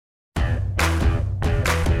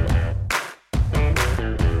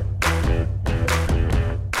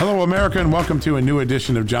Hello, America, and welcome to a new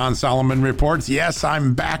edition of John Solomon Reports. Yes,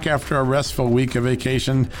 I'm back after a restful week of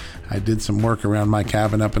vacation. I did some work around my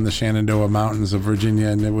cabin up in the Shenandoah Mountains of Virginia,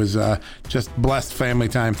 and it was just blessed family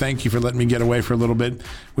time. Thank you for letting me get away for a little bit.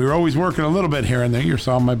 We were always working a little bit here and there. You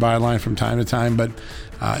saw my byline from time to time, but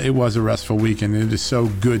it was a restful week, and it is so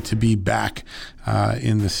good to be back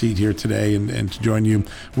in the seat here today and to join you.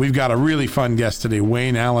 We've got a really fun guest today,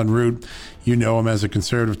 Allyn Root. You know him as a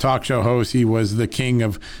conservative talk show host. He was the king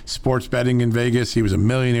of sports betting in Vegas. He was a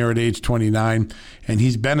millionaire at age 29, and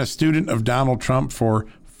he's been a student of Donald Trump for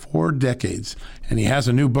 4 decades. And he has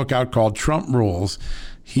a new book out called Trump Rules.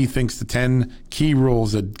 He thinks the 10 key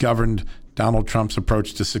rules that governed Donald Trump's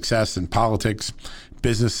approach to success in politics,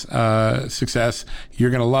 business success. You're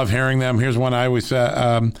going to love hearing them. Here's one I always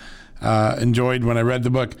enjoyed when I read the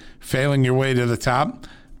book, Failing Your Way to the Top.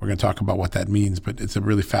 We're going to talk about what that means, but it's a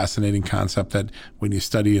really fascinating concept that when you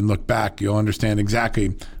study and look back, you'll understand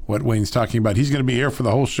exactly what Wayne's talking about. He's going to be here for the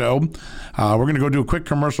whole show. We're going to go do a quick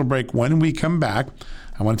commercial break. When we come back,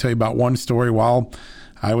 I want to tell you about one story. While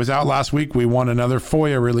I was out last week, we won another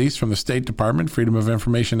FOIA release from the State Department, Freedom of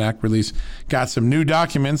Information Act release. Got some new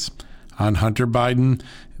documents on Hunter Biden,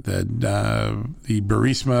 the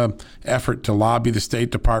Burisma effort to lobby the State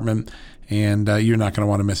Department, and you're not going to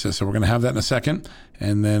want to miss this. So we're going to have that in a second,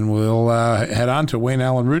 and then we'll head on to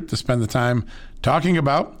Allyn Root to spend the time talking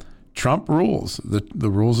about Trump rules, the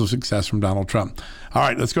rules of success from Donald Trump. All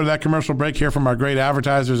right, let's go to that commercial break, hear from our great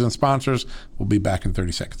advertisers and sponsors. We'll be back in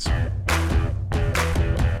 30 seconds.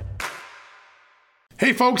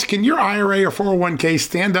 Hey folks, can your IRA or 401k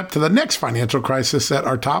stand up to the next financial crisis that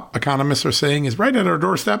our top economists are saying is right at our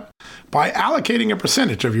doorstep? By allocating a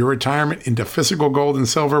percentage of your retirement into physical gold and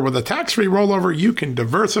silver with a tax-free rollover, you can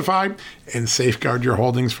diversify and safeguard your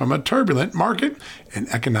holdings from a turbulent market and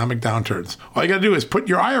economic downturns. All you got to do is put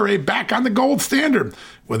your IRA back on the gold standard.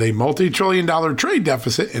 With a multi-trillion-dollar trade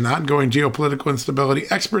deficit and ongoing geopolitical instability,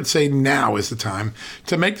 experts say now is the time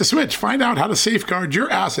to make the switch. Find out how to safeguard your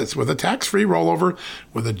assets with a tax-free rollover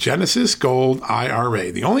with a Genesis Gold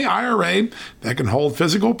IRA, the only IRA that can hold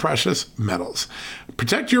physical precious metals.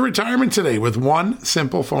 Protect your retirement today with one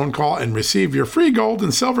simple phone call and receive your free gold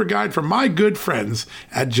and silver guide from my good friends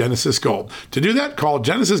at Genesis Gold. To do that, call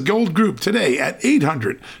Genesis Gold Group today at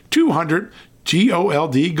 800-200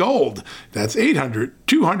 GOLD Gold. That's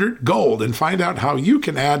 800-200-GOLD, and find out how you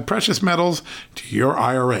can add precious metals to your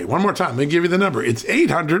IRA. One more time, let me give you the number. It's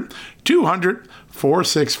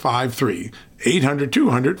 800-200-4653.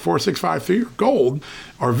 800-200-4653 gold,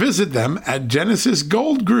 or visit them at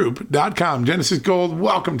genesisgoldgroup.com. Genesis Gold,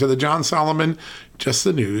 welcome to the John Solomon Just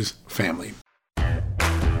the News family.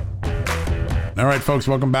 All right, folks,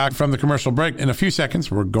 welcome back from the commercial break. In a few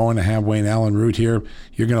seconds, we're going to have Allyn Root here.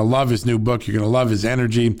 You're going to love his new book. You're going to love his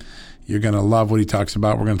energy. You're going to love what he talks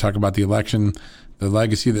about. We're going to talk about the election, the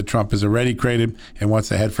legacy that Trump has already created, and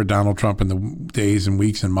what's ahead for Donald Trump in the days and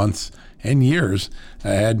weeks and months and years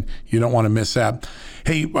ahead. You don't want to miss that.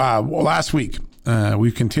 Hey, last week,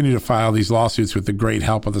 we've continued to file these lawsuits with the great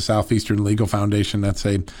help of the Southeastern Legal Foundation. That's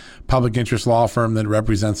a public interest law firm that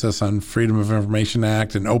represents us on Freedom of Information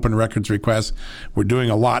Act and open records requests. We're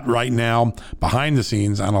doing a lot right now behind the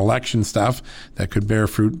scenes on election stuff that could bear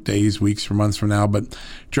fruit days, weeks, or months from now. But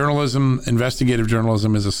journalism, investigative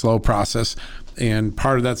journalism, is a slow process. And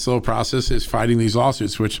part of that slow process is fighting these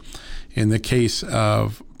lawsuits, which in the case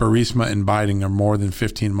of Burisma and Biden are more than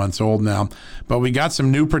 15 months old now. But we got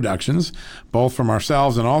some new productions, both from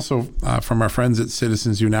ourselves and also from our friends at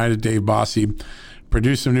Citizens United. Dave Bossy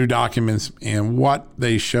produced some new documents, and what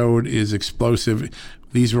they showed is explosive.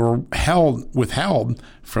 These were withheld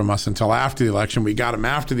from us until after the election. We got them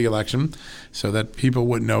after the election so that people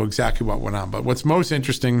would know exactly what went on. But what's most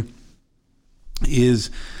interesting is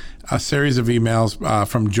a series of emails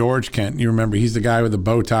from George Kent. You remember, he's the guy with the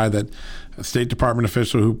bow tie, that State Department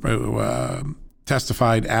official who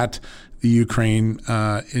testified at the Ukraine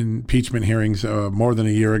impeachment hearings more than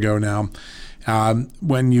a year ago now.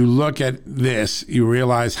 When you look at this, you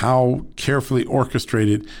realize how carefully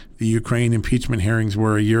orchestrated the Ukraine impeachment hearings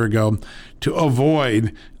were a year ago to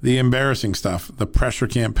avoid the embarrassing stuff, the pressure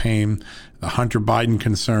campaign, the Hunter Biden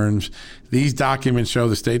concerns. These documents show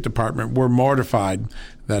the State Department were mortified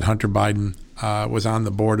that Hunter Biden was on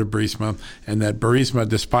the board of Burisma, and that Burisma,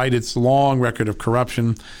 despite its long record of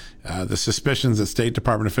corruption, the suspicions that State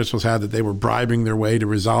Department officials had that they were bribing their way to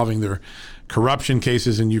resolving their corruption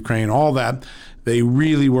cases in Ukraine, all that, they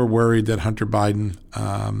really were worried that Hunter Biden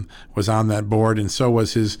was on that board, and so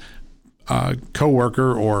was his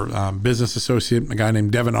co-worker or business associate, a guy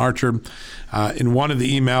named Devin Archer. In one of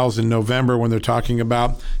the emails in November when they're talking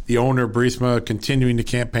about the owner of Burisma continuing to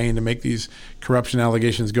campaign to make these corruption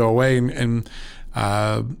allegations go away in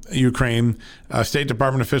Ukraine, State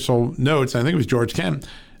Department official notes, I think it was George Kent,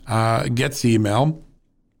 gets the email,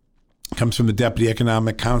 comes from the deputy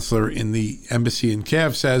economic counselor in the embassy in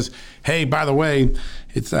Kiev, says, hey, by the way,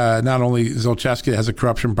 it's not only Zlochevsky that has a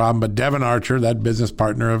corruption problem, but Devin Archer, that business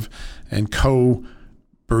partner of and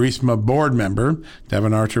co-Burisma board member,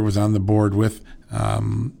 Devin Archer was on the board with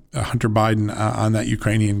Hunter Biden on that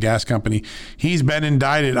Ukrainian gas company. He's been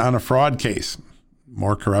indicted on a fraud case.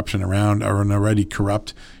 More corruption around or an already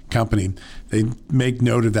corrupt company. They make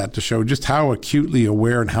note of that to show just how acutely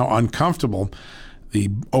aware and how uncomfortable the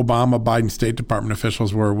Obama-Biden State Department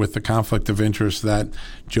officials were with the conflict of interest that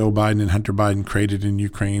Joe Biden and Hunter Biden created in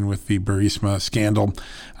Ukraine with the Burisma scandal.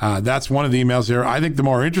 That's one of the emails there. I think the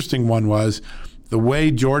more interesting one was the way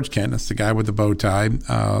George Kent, that's the guy with the bow tie,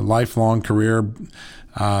 lifelong career,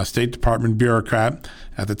 State Department bureaucrat.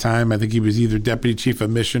 At the time, I think he was either deputy chief of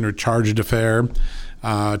mission or charge d'affaires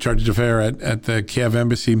at the Kiev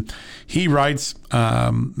embassy. He writes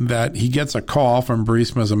that he gets a call from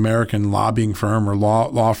Burisma's American lobbying firm or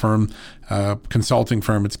law firm, consulting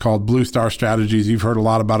firm. It's called Blue Star Strategies. You've heard a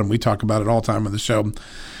lot about them. We talk about it all the time on the show.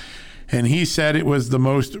 And he said it was the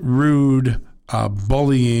most rude,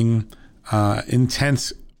 bullying,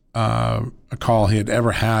 intense call he had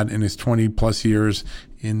ever had in his 20 plus years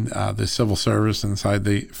in the civil service inside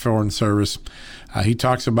the foreign service. He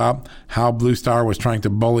talks about how Blue Star was trying to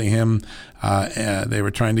bully him. They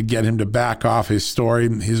were trying to get him to back off his story,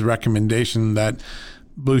 his recommendation that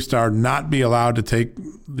Blue Star not be allowed to take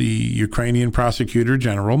the Ukrainian prosecutor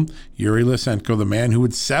general, Yuri Lysenko, the man who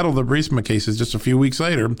would settle the Burisma cases just a few weeks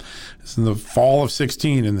later. It's in the fall of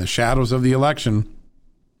 16, in the shadows of the election,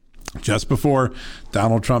 just before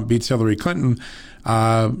Donald Trump beats Hillary Clinton.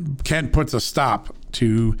 Kent puts a stop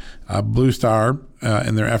to Blue Star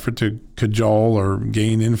in their effort to cajole or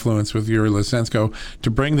gain influence with Yuri Lysenko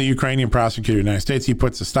to bring the Ukrainian prosecutor to the United States. He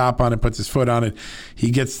puts a stop on it, puts his foot on it.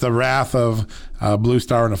 He gets the wrath of Blue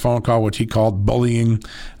Star in a phone call, which he called bullying,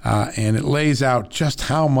 and it lays out just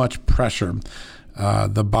how much pressure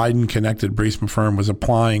the Biden-connected Burisma firm was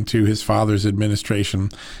applying to his father's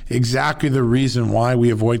administration. Exactly the reason why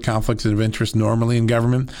we avoid conflicts of interest normally in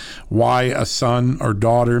government, why a son or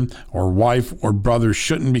daughter or wife or brother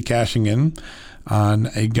shouldn't be cashing in on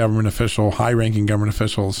a government official, high-ranking government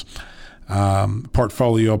official's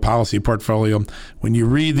policy portfolio. When you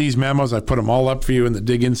read these memos, I put them all up for you in the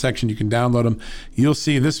dig in section. You can download them. You'll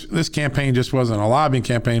see this campaign just wasn't a lobbying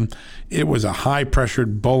campaign. It was a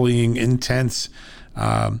high-pressured, bullying, intense,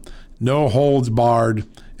 no holds barred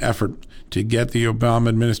effort to get the Obama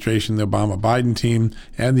administration, the Obama-Biden team,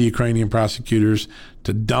 and the Ukrainian prosecutors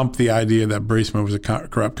to dump the idea that Burisma was a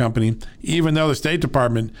corrupt company, even though the State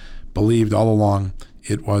Department believed all along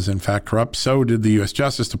it was in fact corrupt. So did the U.S.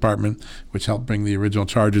 Justice Department, which helped bring the original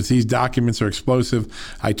charges. These documents are explosive.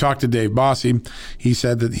 I talked to Dave Bossie. He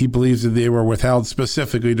said that he believes that they were withheld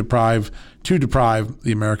specifically to deprive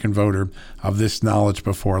the American voter of this knowledge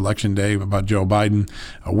before Election Day about Joe Biden.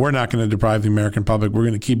 We're not going to deprive the American public. We're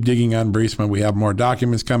going to keep digging on Burisma. We have more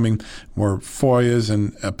documents coming, more FOIAs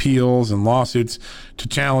and appeals and lawsuits to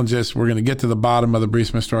challenge this. We're going to get to the bottom of the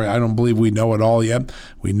Burisma story. I don't believe we know it all yet.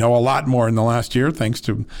 We know a lot more in the last year, thanks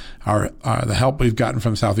to the help we've gotten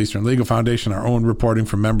from Southeastern Legal Foundation, our own reporting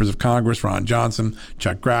from members of Congress, Ron Johnson,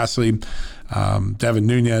 Chuck Grassley, Devin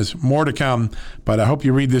Nunes. More to come, but I hope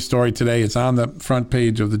you read this story today. It's on the front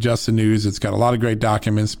page of the Just News. It's got a lot of great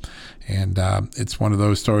documents, and it's one of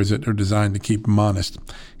those stories that are designed to keep them honest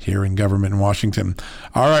here in government in Washington.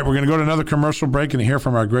 All right, we're going to go to another commercial break and hear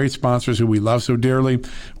from our great sponsors who we love so dearly.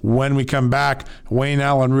 When we come back,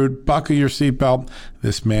 Allyn Root, buckle your seatbelt.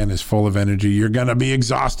 This man is full of energy. You're going to be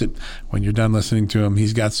exhausted when you're done listening to him.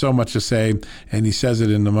 He's got so much to say, and he says it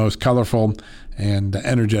in the most colorful and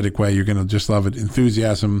energetic way. You're going to just love it.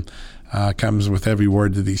 Enthusiasm comes with every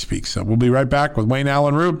word that he speaks. So we'll be right back with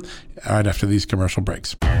Allyn Root right after these commercial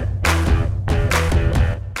breaks.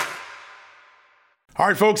 All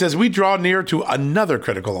right, folks, as we draw near to another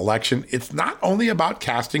critical election, it's not only about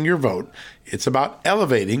casting your vote, it's about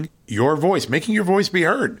elevating your voice, making your voice be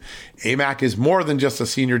heard. AMAC is more than just a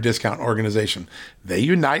senior discount organization. They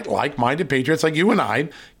unite like-minded patriots like you and I,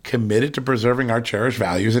 committed to preserving our cherished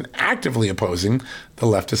values and actively opposing the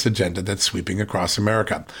leftist agenda that's sweeping across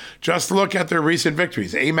America. Just look at their recent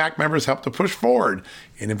victories. AMAC members helped to push forward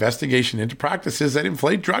an investigation into practices that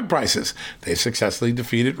inflate drug prices. They successfully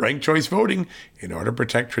defeated ranked choice voting in order to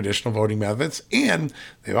protect traditional voting methods, and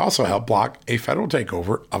they've also helped block a federal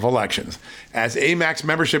takeover of elections. As AMAC's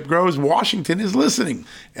membership grows, Washington is listening.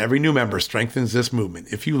 Every new member strengthens this movement.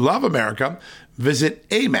 If you love America, visit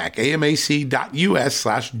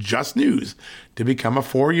amac.us/justnews to become a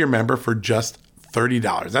 4-year member for just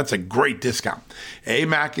 $30. That's a great discount.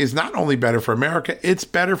 AMAC is not only better for America, it's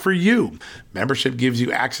better for you. Membership gives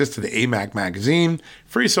you access to the AMAC magazine,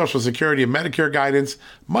 free Social Security and Medicare guidance,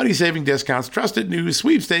 money-saving discounts, trusted news,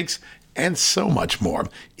 sweepstakes, and so much more.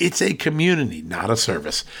 It's a community, not a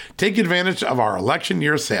service. Take advantage of our election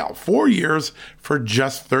year sale, 4 years for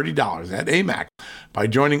just $30 at AMAC. By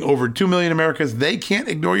joining over 2 million Americans, they can't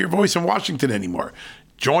ignore your voice in Washington anymore.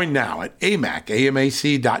 Join now at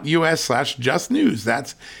amac.us/justnews.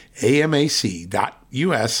 That's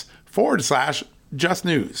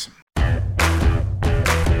amac.us/justnews.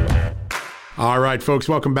 All right, folks,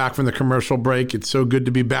 welcome back from the commercial break. It's so good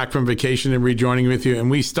to be back from vacation and rejoining with you.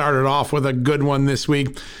 And we started off with a good one this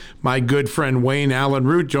week. My good friend Wayne Allyn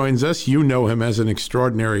Root joins us. You know him as an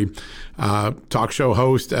extraordinary talk show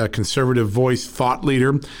host, a conservative voice, thought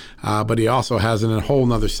leader, but he also has a whole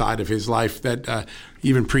nother side of his life that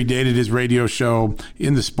even predated his radio show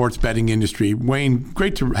in the sports betting industry. Wayne,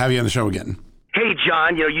 great to have you on the show again. Hey,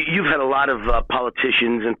 John, you've had a lot of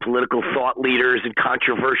politicians and political thought leaders and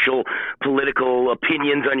controversial political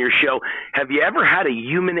opinions on your show. Have you ever had a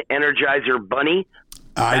human energizer bunny?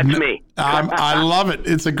 That's me. I love it.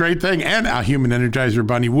 It's a great thing. And a human energizer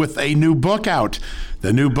bunny with a new book out.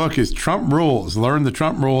 The new book is Trump Rules. Learn the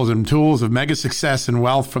Trump rules and tools of mega success and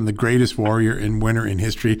wealth from the greatest warrior and winner in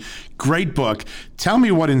history. Great book. Tell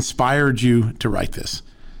me what inspired you to write this.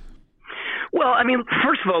 Well, I mean,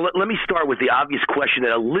 first of all, let me start with the obvious question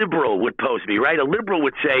that a liberal would pose me, right? A liberal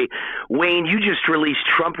would say, Wayne, you just released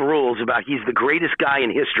Trump Rules about he's the greatest guy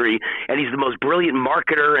in history, and he's the most brilliant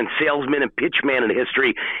marketer and salesman and pitchman in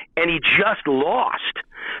history, and he just lost.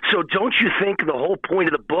 So don't you think the whole point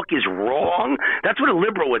of the book is wrong? That's what a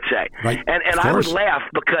liberal would say. Right. And I would laugh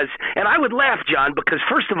John, because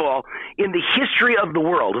first of all, in the history of the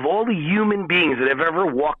world, of all the human beings that have ever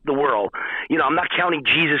walked the world, I'm not counting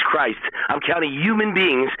Jesus Christ. I'm counting human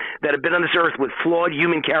beings that have been on this earth with flawed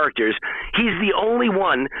human characters. He's the only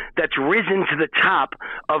one that's risen to the top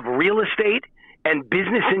of real estate and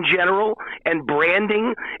business in general, and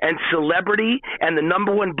branding, and celebrity, and the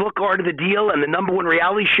number one book, Art of the Deal, and the number one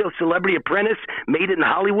reality show, Celebrity Apprentice, made it in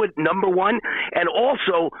Hollywood, number one, and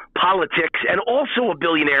also politics, and also a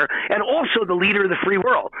billionaire, and also the leader of the free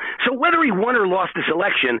world. So whether he won or lost this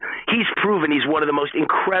election, he's proven he's one of the most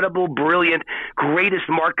incredible, brilliant, greatest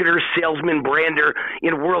marketers, salesman, brander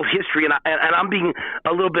in world history. And I'm being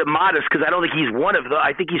a little bit modest because I don't think he's one of the.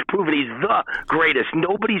 I think he's proven he's the greatest.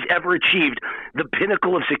 Nobody's ever achieved the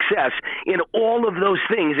pinnacle of success in all of those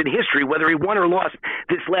things in history, whether he won or lost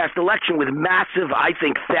this last election with massive, I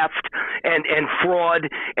think, theft and fraud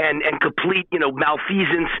and complete,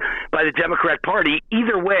 malfeasance by the Democrat Party.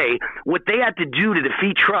 Either way, what they had to do to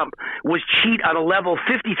defeat Trump was cheat on a level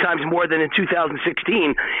 50 times more than in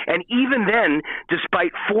 2016. And even then,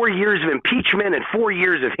 despite 4 years of impeachment and 4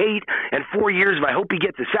 years of hate and 4 years of I hope he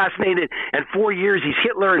gets assassinated and 4 years he's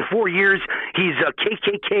Hitler and 4 years he's a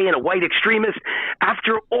KKK and a white extremist,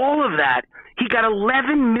 after all of that, he got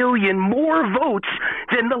 11 million more votes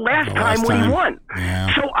than the last time when he won.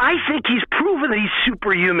 Yeah. So I think he's proven that he's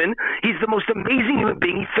superhuman. He's the most amazing human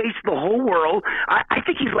being. He faced the whole world. I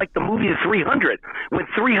think he's like the movie The 300, when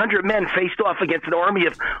 300 men faced off against an army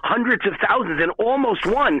of hundreds of thousands and almost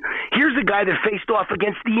won. Here's a guy that faced off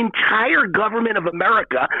against the entire government of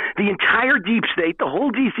America, the entire deep state, the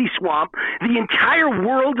whole D.C. swamp, the entire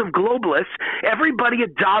world of globalists, everybody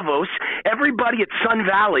at Davos, everybody at Sun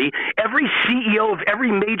Valley, every CEO of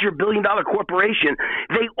every major billion-dollar corporation.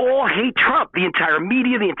 They all hate Trump. The entire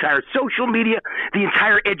media, the entire social media, the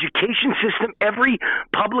entire education system, every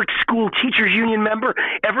public school teachers union member,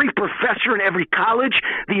 every professor in every college,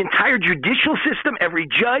 the entire judicial system, every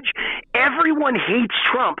judge, everyone hates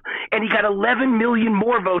Trump, and he got 11 million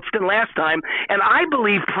more votes than last time, and I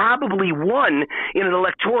believe probably won in an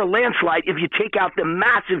electoral landslide if you take out the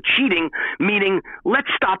massive cheating, meaning let's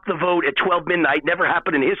stop the vote at 12 midnight, never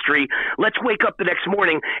happened in history. Let's wake up the next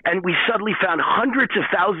morning and we suddenly found hundreds of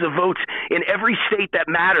thousands of votes in every state that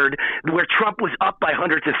mattered where Trump was up by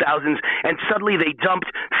hundreds of thousands, and suddenly they dumped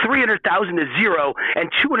 300,000 to zero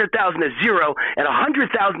and 200,000 to zero and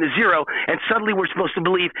 100,000 to zero, and suddenly we're supposed to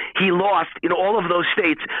believe he lost in all of those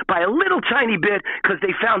states by a little tiny bit because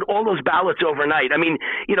they found all those ballots overnight. I mean,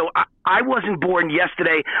 I wasn't born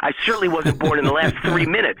yesterday. I certainly wasn't born in the last 3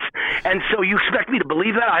 minutes. And so you expect me to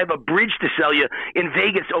believe that? I have a bridge to sell you in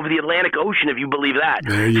Vegas over the Atlantic Ocean if you believe that.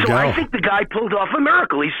 There you go. I think the guy pulled off a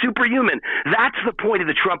miracle. He's superhuman. That's the point of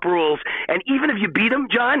the Trump rules. And even if you beat him,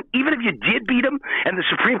 John, even if you did beat him and the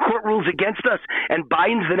Supreme Court rules against us and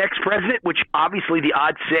Biden's the next president, which obviously the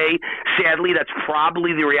odds say, sadly, that's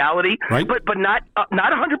probably the reality, right. but not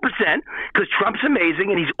 100%, because Trump's amazing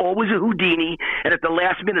and he's always a Houdini, and at the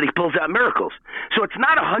last minute he pulls out miracles. So it's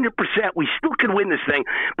not 100%. We still can win this thing,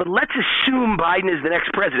 but let's assume Biden is the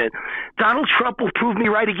next president. Donald Trump will prove me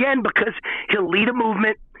right again because he'll lead a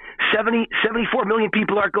movement. 74 million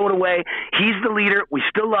people aren't going away. He's the leader. We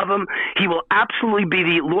still love him. He will absolutely be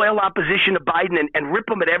the loyal opposition to Biden and rip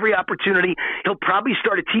him at every opportunity. He'll probably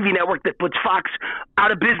start a TV network that puts Fox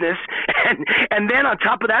out of business. And then on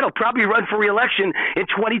top of that, he'll probably run for re-election in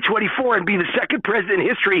 2024 and be the second president in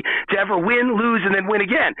history to ever win, lose, and then win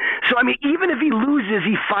again. So, I mean, even if he loses,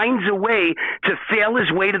 he finds a way to fail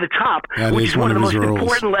his way to the top, which is one of the most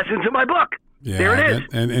important lessons in my book. Yeah, there it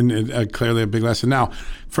is. And clearly a big lesson. Now,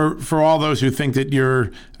 for all those who think that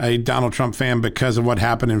you're a Donald Trump fan because of what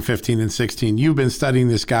happened in 15 and 16, you've been studying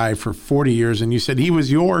this guy for 40 years, and you said he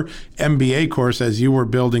was your MBA course as you were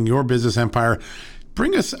building your business empire.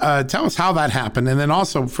 Tell us how that happened. And then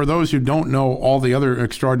also, for those who don't know all the other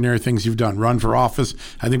extraordinary things you've done, run for office,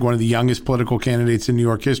 I think one of the youngest political candidates in New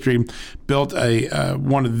York history, built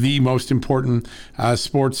one of the most important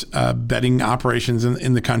sports betting operations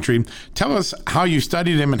in the country. Tell us how you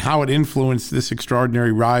studied him and how it influenced this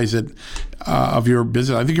extraordinary rise of your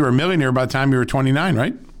business. I think you were a millionaire by the time you were 29,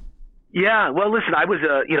 right? Yeah, well, listen, I was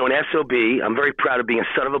an SOB. I'm very proud of being a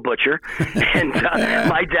son of a butcher, and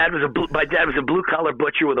my dad was a blue collar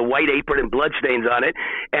butcher with a white apron and bloodstains on it,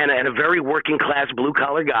 and a very working class blue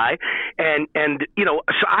collar guy, and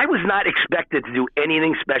so I was not expected to do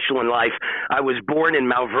anything special in life. I was born in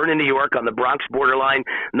Mount Vernon, New York, on the Bronx borderline.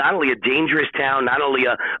 Not only a dangerous town, not only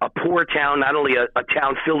a poor town, not only a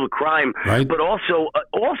town filled with crime, right. but also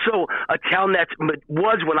a town that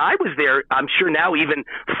was, when I was there, I'm sure now even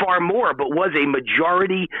far more, but was a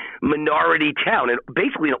minority town, and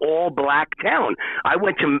basically an all-black town. I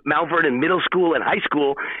went to Mount Vernon middle school and high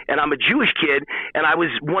school, and I'm a Jewish kid, and I was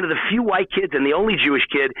one of the few white kids and the only Jewish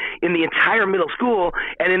kid in the entire middle school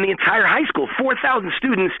and in the entire high school. 4,000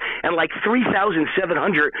 students, and like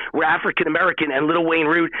 3,700 were African-American and Little Wayne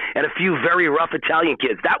Root and a few very rough Italian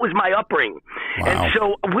kids. That was my upbringing. Wow. And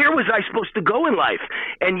so where was I supposed to go in life?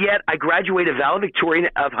 And yet I graduated valedictorian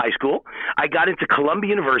of high school. I got into Columbia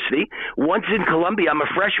University. Once in Columbia, I'm a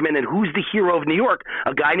freshman, and who's the hero of New York?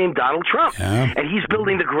 A guy named Donald Trump. Yeah. And he's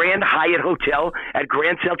building the Grand Hyatt Hotel at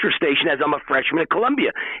Grand Central Station as I'm a freshman at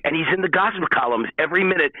Columbia. And he's in the gossip columns every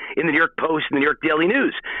minute in the New York Post and the New York Daily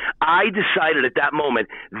News. I decided at that moment,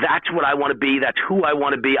 that's what I want to be. That's who I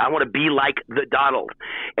want to be. I want to be like the Donald.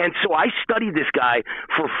 And so I studied this guy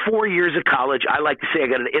for 4 years of college. I like to say I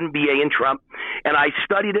got an MBA in Trump. And I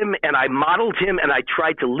studied him, and I modeled him, and I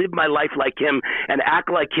tried to live my life like him and act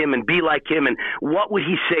like him and be like him, and what would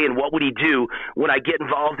he say and what would he do when I get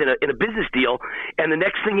involved in a business deal. And the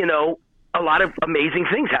next thing you know, a lot of amazing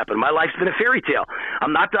things happen. My life's been a fairy tale.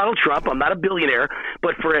 I'm not Donald Trump. I'm not a billionaire.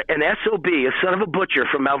 But for an SOB, a son of a butcher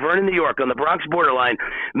from Mount Vernon, New York, on the Bronx borderline,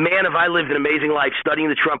 man, have I lived an amazing life studying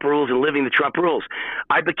the Trump rules and living the Trump rules.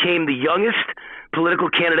 I became the youngest political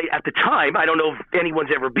candidate at the time. I don't know if anyone's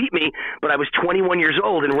ever beat me, but I was 21 years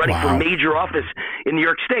old and running for major office in New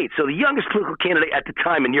York State. So the youngest political candidate at the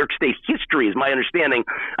time in New York State history is my understanding.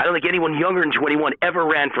 I don't think anyone younger than 21 ever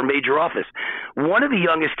ran for major office. One of the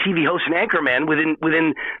youngest TV hosts and anchormen.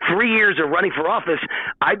 Within 3 years of running for office,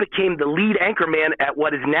 I became the lead anchorman at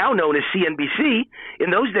what is now known as CNBC.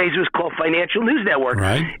 In those days, it was called Financial News Network.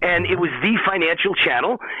 Right. And it was the financial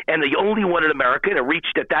channel and the only one in America. And it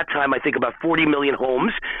reached at that time, I think, about 40 million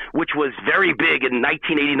homes, which was very big in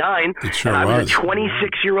 1989. It sure and I was was. a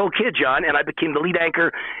 26-year-old kid, John, and I became the lead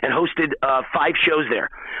anchor and hosted 5 shows there.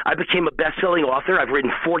 I became a best-selling author. I've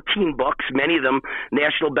written 14 books, many of them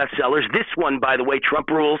national bestsellers. This one, by the way, Trump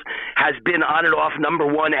Rules, has been on and off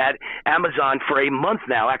 #1 at Amazon for a month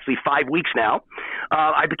now, actually 5 weeks now.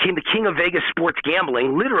 I became the king of Vegas sports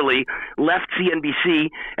gambling, literally left CNBC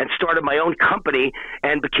and started my own company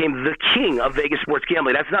and became the king of Vegas sports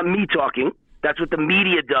gambling. That's not me talking. That's what the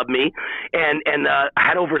media dubbed me. And I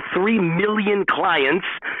had over 3 million clients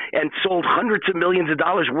and sold hundreds of millions of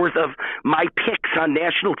dollars worth of my picks on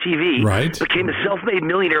national TV. Right. Became a self-made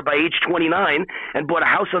millionaire by age 29 and bought a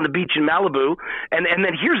house on the beach in Malibu. And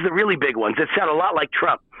then here's the really big ones that sound a lot like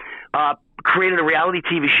Trump. Created a reality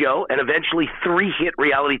TV show and eventually 3 hit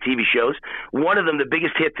reality TV shows. One of them, the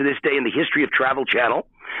biggest hit to this day in the history of Travel Channel.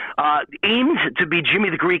 Aimed to be Jimmy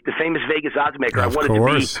the Greek, the famous Vegas odds maker. I wanted to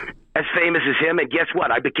be as famous as him, and guess what?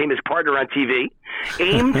 I became his partner on TV.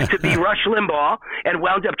 Aimed to be Rush Limbaugh and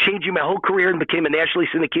wound up changing my whole career and became a nationally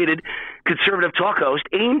syndicated conservative talk host.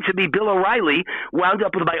 Aimed to be Bill O'Reilly, wound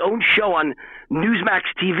up with my own show on Newsmax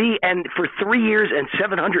TV, and for 3 years and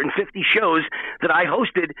 750 shows that I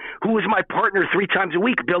hosted, who was my partner 3 times a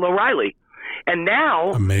week, Bill O'Reilly. And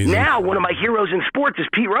now one of my heroes in sports is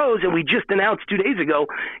Pete Rose, and we just announced 2 days ago,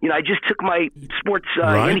 I just took my sports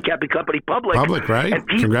handicapping company public. Public, right? And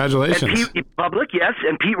Congratulations. Public, yes.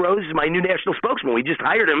 And Pete Rose is my new national spokesman. We just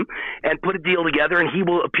hired him and put a deal together, and he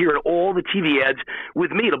will appear in all the TV ads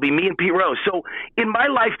with me. It'll be me and Pete Rose. So in my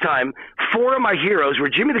lifetime, 4 of my heroes were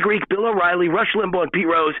Jimmy the Greek, Bill O'Reilly, Rush Limbaugh, and Pete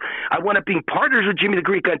Rose. I wound up being partners with Jimmy the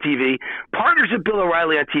Greek on TV, partners with Bill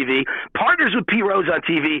O'Reilly on TV, partners with Pete Rose on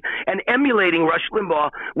TV, and emulating Rush Limbaugh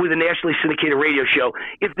with a nationally syndicated radio show.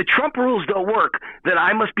 If the Trump rules don't work, then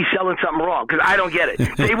I must be selling something wrong because I don't get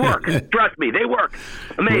it. They work. Trust me, they work.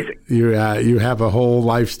 Amazing. You have a whole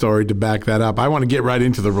life story to back that up. I want to get right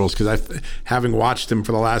into the rules because having watched them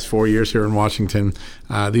for the last 4 years here in Washington,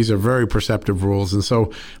 these are very perceptive rules. And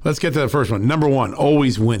so let's get to the first one. Number 1,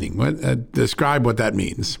 always winning. Describe what that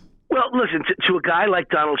means. Well, listen, to a guy like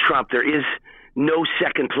Donald Trump, there is no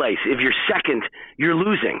second place. If you're second, you're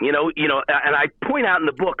losing. And I point out in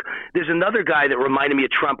the book, there's another guy that reminded me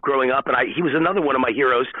of Trump growing up, and he was another one of my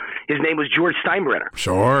heroes. His name was George Steinbrenner.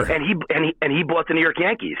 Sure. And he bought the New York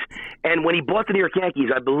Yankees. And when he bought the New York Yankees,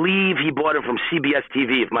 I believe he bought it from CBS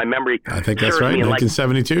TV, if my memory I think that's right,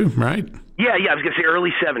 1972, right? Yeah, I was going to say early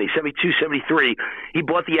 70s, 72, 73. He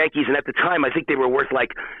bought the Yankees, and at the time, I think they were worth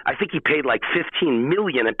he paid like $15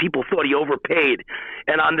 million, and people thought he overpaid.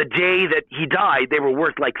 And on the day that he died, they were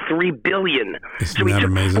worth like $3 billion. So he took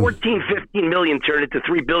amazing? 14, 15 million, turned it to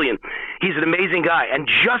 $3 billion. He's an amazing guy. And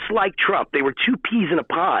just like Trump, they were 2 peas in a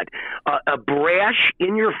pod. A brash,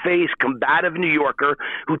 in-your-face, combative New Yorker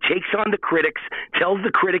who takes on the critics, tells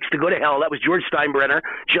the critics to go to hell. That was George Steinbrenner,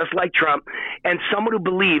 just like Trump. And someone who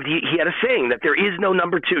believed, he had a saying that there is no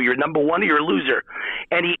number 2. You're number 1 or you're a loser.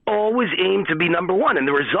 And he always aimed to be number 1. And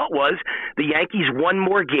the result was the Yankees won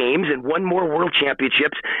more games and won more world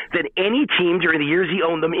championships than any team during the years he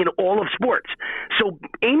owned them in all of sports. So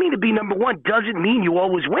aiming to be number 1 doesn't mean you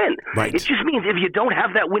always win. Right. It just means if you don't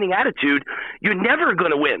have that winning attitude, you're never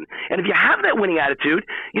going to win. And if you have that winning attitude,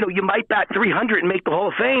 you might bat 300 and make the Hall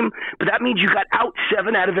of Fame, but that means you got out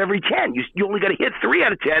 7 out of every 10. You only got to hit 3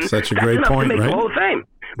 out of 10. Such a great point, to make right? the Hall of Fame.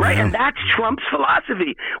 Right, Yeah. and that's Trump's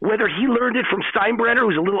philosophy. Whether he learned it from Steinbrenner,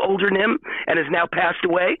 who's a little older than him and has now passed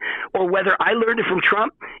away, or whether I learned it from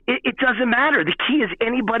Trump, it doesn't matter. The key is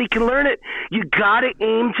anybody can learn it. You got to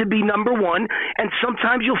aim to be number 1, and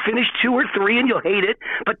sometimes you'll finish 2 or 3 and you'll hate it,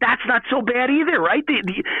 but that's not so bad either, right?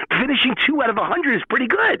 The finishing 2 out of 100 is pretty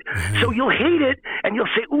good. So you'll hate it, and you'll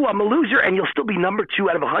say, ooh, I'm a loser, and you'll still be number 2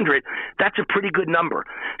 out of 100. That's a pretty good number.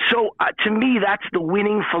 So to me, that's the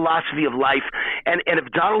winning philosophy of life, and if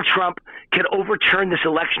Donald Trump can overturn this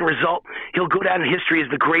election result, he'll go down in history as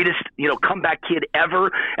the greatest, comeback kid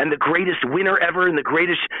ever, and the greatest winner ever, and the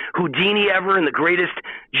greatest Houdini ever, and the greatest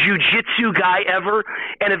jiu-jitsu guy ever.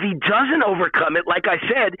 And if he doesn't overcome it, like I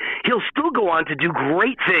said, he'll still go on to do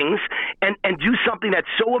great things and do something that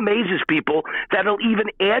so amazes people that it'll even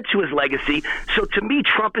add to his legacy. So to me,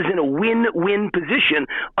 Trump is in a win-win position.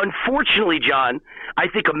 Unfortunately, John, I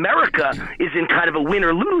think America is in kind of a win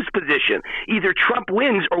or lose position. Either Trump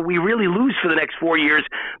wins or we really lose for the next 4 years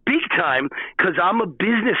big time, because I'm a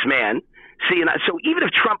businessman. See, and so even if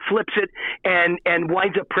Trump flips it and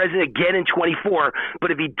winds up president again in 24, but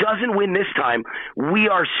if he doesn't win this time, we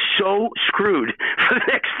are so screwed for the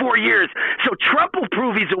next 4 years. So Trump will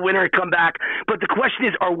prove he's a winner and come back, but the question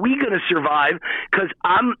is, are we going to survive? Because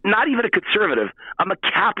I'm not even a conservative. I'm a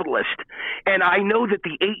capitalist, and I know that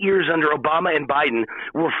the 8 years under Obama and Biden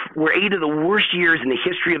were 8 of the worst years in the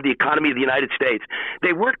history of the economy of the United States.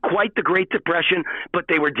 They weren't quite the Great Depression, but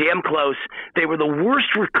they were damn close. They were the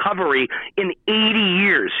worst recovery in 80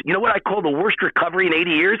 years. You know what I call the worst recovery in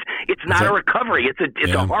 80 years? It's not a recovery.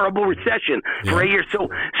 It's a horrible recession for 8 years. So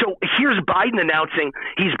here's Biden announcing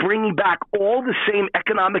he's bringing back all the same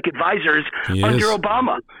economic advisors under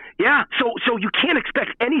Obama. Yeah, so you can't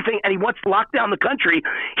expect anything, and he wants to lock down the country.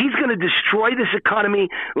 He's going to destroy this economy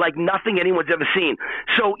like nothing anyone's ever seen.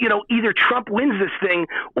 So, either Trump wins this thing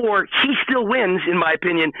or he still wins, in my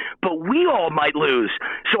opinion, but we all might lose.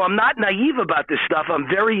 So I'm not naive about this stuff. I'm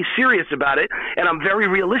very serious about it, and I'm very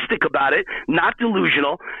realistic about it, not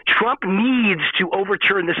delusional. Trump needs to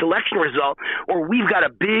overturn this election result, or we've got a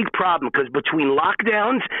big problem, because between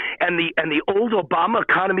lockdowns and the old Obama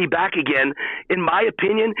economy back again, in my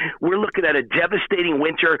opinion, we're looking at a devastating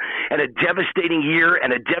winter and a devastating year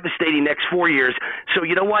and a devastating next 4 years. So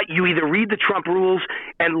you know what? You either read the Trump rules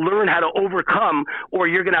and learn how to overcome, or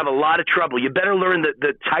you're going to have a lot of trouble. You better learn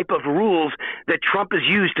the type of rules that Trump has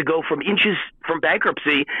used to go from inches from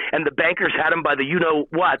bankruptcy, and the bankers had him by the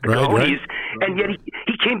you-know-what, the cojones, and yet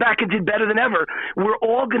he came back and did better than ever. We're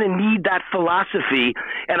all going to need that philosophy,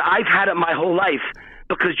 and I've had it my whole life.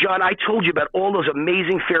 Because, John, I told you about all those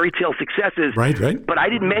amazing fairy tale successes. Right. But I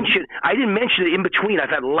didn't mention it in between. I've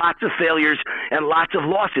had lots of failures and lots of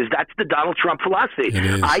losses. That's the Donald Trump philosophy. It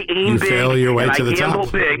is. I aim big fail your way and to I the gamble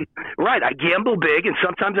top. big. Right. I gamble big, and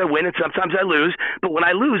sometimes I win and sometimes I lose. But when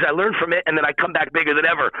I lose, I learn from it, and then I come back bigger than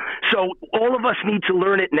ever. So all of us need to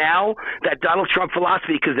learn it now, that Donald Trump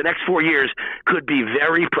philosophy, because the next 4 years could be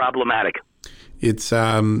very problematic. It's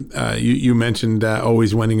you mentioned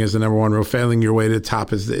always winning is the number one rule. Failing your way to the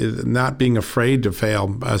top is not being afraid to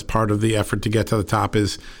fail as part of the effort to get to the top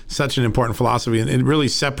is such an important philosophy, and it really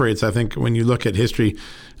separates. I think when you look at history,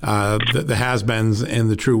 the has-beens and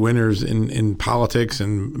the true winners in politics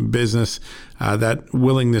and business, that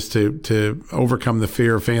willingness to overcome the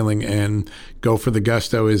fear of failing and go for the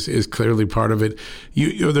gusto is clearly part of it.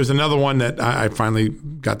 There's another one that I finally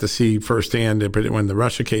got to see firsthand when the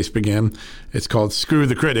Russia case began. It's called Screw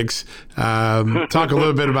the Critics. Talk a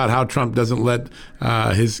little bit about how Trump doesn't let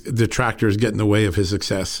his detractors get in the way of his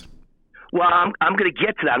success. Well, I'm going to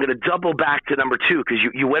get to that. I'm going to double back to number two, because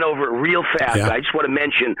you went over it real fast. Yeah. I just want to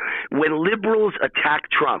mention, when liberals attack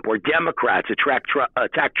Trump or Democrats attack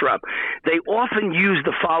Trump, they often use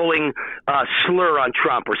the following slur on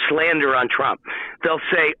Trump or slander on Trump. They'll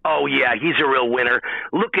say, oh, yeah, he's a real winner.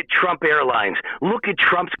 Look at Trump Airlines. Look at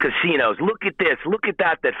Trump's casinos. Look at this. Look at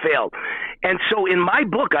that failed. And so in my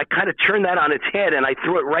book, I kind of turned that on its head, and I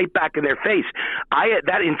threw it right back in their face.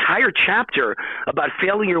 That entire chapter about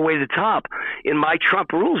failing your way to the top in my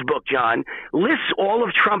Trump rules book, John, lists all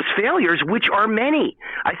of Trump's failures, which are many.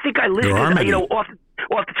 I think I listed, off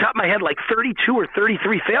the top of my head, like 32 or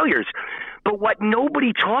 33 failures. But what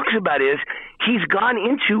nobody talks about is he's gone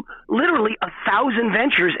into literally 1,000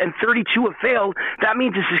 ventures and 32 have failed. That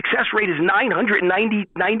means the success rate is 97,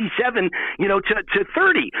 to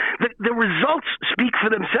 30. The results speak for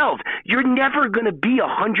themselves. You're never going to be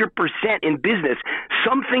 100% in business.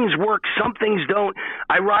 Some things work, some things don't.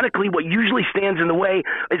 Ironically, what usually stands in the way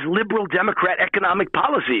is liberal Democrat economic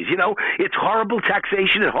policies. It's horrible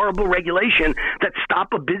taxation and horrible regulation that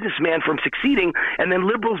stop a businessman from succeeding, and then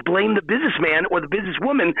liberals blame the businessman or the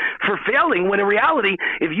businesswoman for failing, when in reality,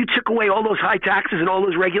 if you took away all those high taxes and all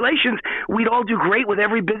those regulations, we'd all do great with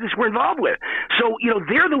every business we're involved with. So,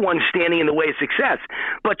 they're the ones standing in the way of success.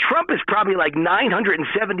 But Trump is probably like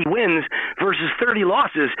 970 wins versus 30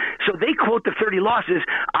 losses. So they quote the 30 losses.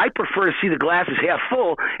 I prefer to see the glass as half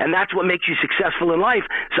full, and that's what makes you successful in life.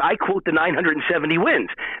 So I quote the 970 wins.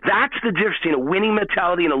 That's the difference between a winning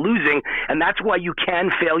mentality and a losing, and that's why you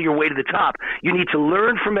can fail your way to the top. You need to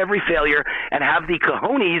learn from every failure and have the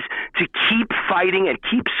cojones to keep fighting and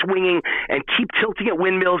keep swinging and keep tilting at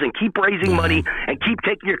windmills and keep raising money and keep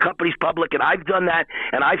taking your companies public. And I've done that,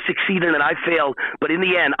 and I've succeeded and I've failed. But in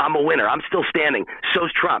the end, I'm a winner. I'm still standing.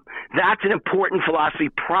 So's Trump. That's an important philosophy.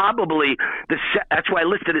 Probably that's why I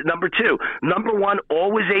listed it number two. Number one,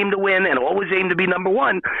 always aim to win and always aim to be number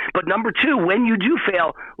one. But number two, when you do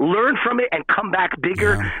fail, learn from it and come back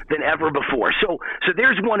bigger than ever before. So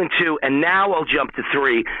there's 1 and 2, and now I'll jump to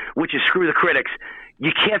 3, which is Screw the Critics.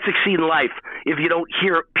 You can't succeed in life if you don't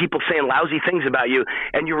hear people saying lousy things about you,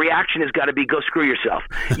 and your reaction has got to be, go screw yourself.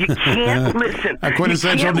 You can't listen. A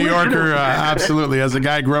quintessential New Yorker, absolutely. As a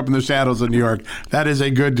guy who grew up in the shadows of New York, that is a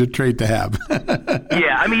good trait to have.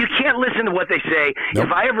 Yeah, I mean, you can't listen to what they say. Nope.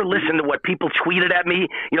 If I ever listen to what people tweeted at me,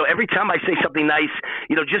 every time I say something nice,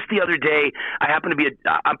 just the other day, I happen to be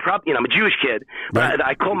I'm a Jewish kid, but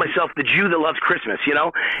I call myself the Jew that loves Christmas,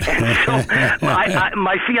 And so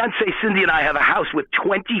my fiance Cindy and I have a house with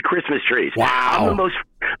 20 Christmas trees. Wow.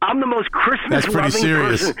 I'm the most Christmas-loving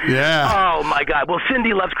person. Yeah. Oh, my God. Well,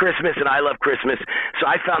 Cindy loves Christmas, and I love Christmas, so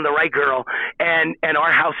I found the right girl, and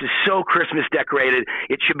our house is so Christmas decorated.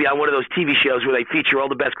 It should be on one of those TV shows where they feature all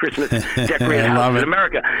the best Christmas decorated houses in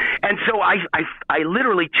America. And so I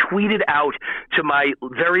literally tweeted out to my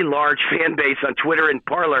very large fan base on Twitter and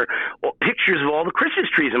Parler pictures of all the Christmas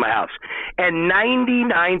trees in my house. And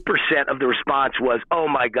 99% of the response was, oh,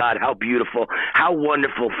 my God, how beautiful, how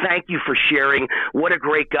wonderful. Thank you for sharing. What a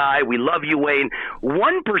great guy. We love you, Wayne.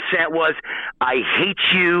 1% was, I hate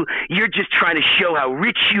you. You're just trying to show how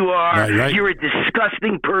rich you are. Right. You're a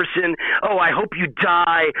disgusting person. Oh, I hope you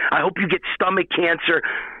die. I hope you get stomach cancer.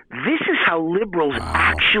 This is how liberals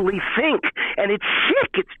actually think. And it's sick.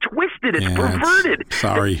 It's twisted. It's perverted.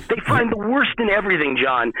 Sorry. They find the worst in everything,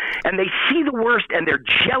 John. And they see the worst, and they're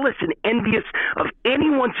jealous and envious of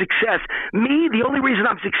anyone's success. Me, the only reason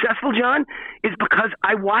I'm successful, John, is because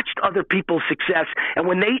I watched other people's success. And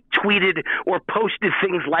when they tweeted or posted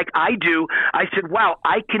things like I do, I said, wow,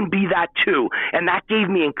 I can be that too. And that gave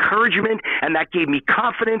me encouragement, and that gave me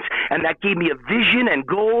confidence, and that gave me a vision and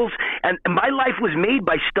goals. And my life was made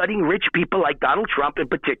by studying rich people like Donald Trump in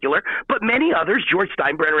particular, but many others. George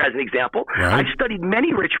Steinbrenner as an example. Right. I've studied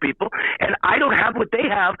many rich people, and I don't have what they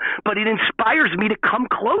have, but it inspires me to come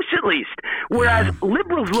close at least. Whereas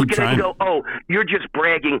liberals look at it and go, oh, you're just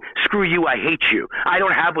bragging. Screw you. I hate you. I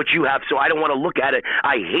don't have what you have, so I don't want to look at it.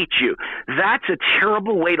 I hate you. That's a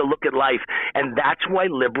terrible way to look at life, and that's why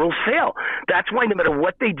liberals fail. That's why no matter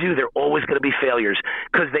what they do, they're always going to be failures,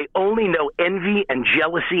 because they only know envy and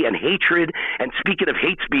jealousy and hatred. And speaking of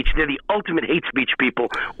hate speech, they're the ultimate hate speech people.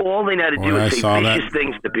 All they know how to do is say vicious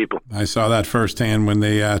things to people. I saw that firsthand when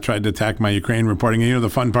they tried to attack my Ukraine reporting. And you know, the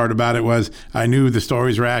fun part about it was I knew the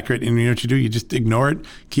stories were accurate, and you know what you do? You just ignore it,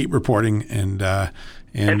 keep reporting, and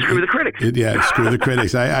screw the critics. Screw the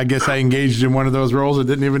critics. I guess I engaged in one of those roles and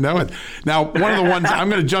didn't even know it. Now, one of the ones, I'm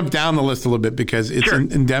going to jump down the list a little bit because it's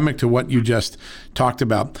endemic to what you just talked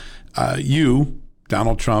about. You,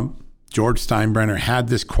 Donald Trump, George Steinbrenner had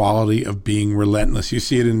this quality of being relentless. You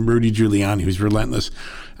see it in Rudy Giuliani, who's relentless.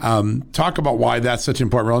 Talk about why that's such an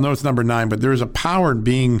important role. I know it's number 9, but there's a power in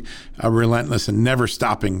being relentless and never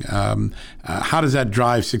stopping. How does that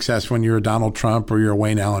drive success when you're a Donald Trump or you're a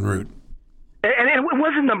Wayne Allyn Root? And it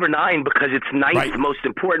wasn't number 9 because it's ninth most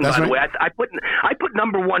important, by the way. I put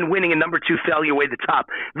number 1 winning and number 2 failure way at the top.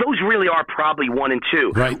 Those really are probably 1 and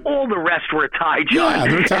 2. Right. All the rest were a tie, John. Yeah,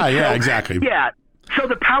 they're a tie. Yeah, exactly. Yeah. So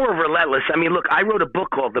the power of relentless. I mean, look, I wrote a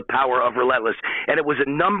book called The Power of Relentless, and it was a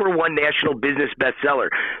number 1 national business bestseller.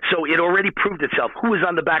 So it already proved itself. Who was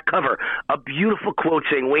on the back cover? A beautiful quote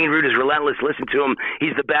saying, Wayne Root is relentless. Listen to him.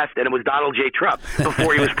 He's the best. And it was Donald J. Trump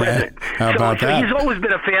before he was president. How about that? He's always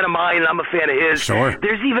been a fan of mine, and I'm a fan of his. Sure.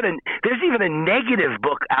 There's even a negative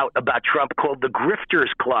book out about Trump called The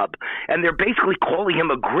Grifters Club, and they're basically calling him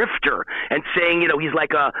a grifter and saying, you know, he's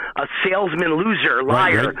like a salesman, loser,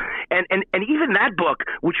 liar. Right. And even that book,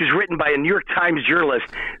 which was written by a New York Times journalist,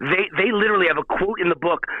 they literally have a quote in the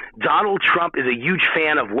book, Donald Trump is a huge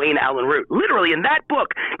fan of Wayne Allyn Root. Literally, in that book,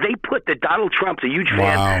 they put that Donald Trump's a huge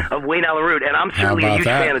fan of Wayne Allyn Root, and I'm certainly a huge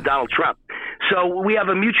fan of Donald Trump. So we have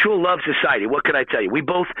a mutual love society. What can I tell you? We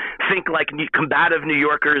both think like combative New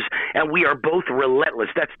Yorkers, and we are both relentless.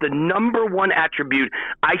 That's the number 1 attribute,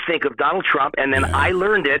 I think, of Donald Trump, and then I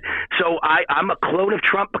learned it. So I'm a clone of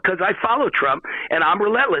Trump because I follow Trump, and I'm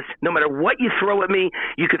relentless. No matter what you throw at me,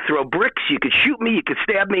 you could throw bricks, you could shoot me, you could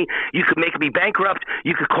stab me, you could make me bankrupt,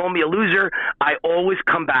 you could call me a loser. I always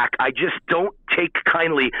come back. I just don't take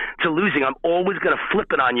kindly to losing. I'm always going to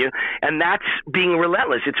flip it on you, and that's being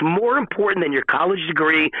relentless. It's more important than your college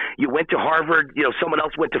degree. You went to Harvard, you know, someone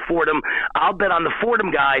else went to Fordham. I'll bet on the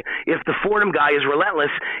Fordham guy if the Fordham guy is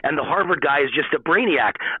relentless and the Harvard guy is just a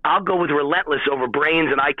brainiac. I'll go with relentless over brains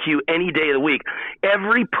and IQ any day of the week.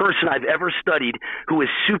 Every person I've ever studied who is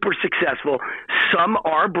super successful, some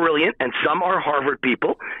are brilliant and some are Harvard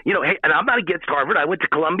people. You know, hey, and I'm not against Harvard. I went to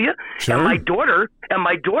Columbia, and my daughter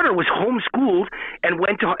was homeschooled and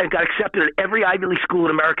got accepted at every Ivy League school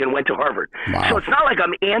in America and went to Harvard. Wow. So it's not like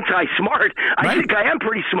I'm anti-smart. I think I am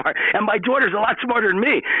pretty smart, and my daughter's a lot smarter than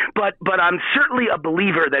me. But I'm certainly a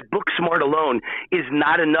believer that book smart alone is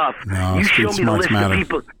not enough. No, you show me the list of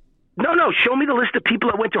people. No. Show me the list of people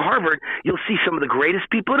that went to Harvard. You'll see some of the greatest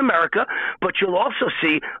people in America, but you'll also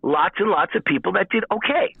see lots and lots of people that did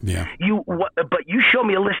okay. Yeah. But you show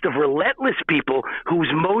me a list of relentless people whose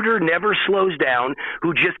motor never slows down,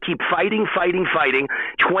 who just keep fighting,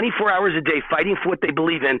 24 hours a day, fighting for what they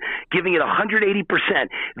believe in, giving it 180%.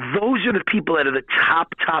 Those are the people that are the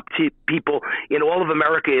top people in all of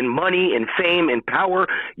America in money, in fame, in power.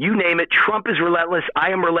 You name it. Trump is relentless.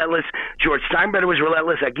 I am relentless. George Steinbrenner was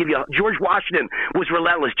relentless. I give you George Washington was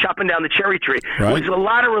relentless, chopping down the cherry tree. Right. There's a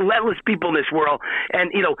lot of relentless people in this world.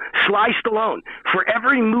 And, Sly Stallone, for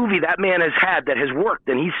every movie that man has had that has worked,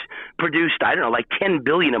 and he's produced, I don't know, like 10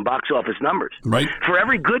 billion in box office numbers. Right. For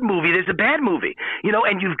every good movie, there's a bad movie,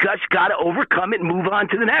 and you've just got to overcome it and move on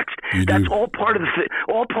to the next. That's all part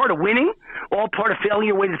of winning, all part of failing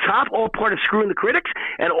your way to the top, all part of screwing the critics,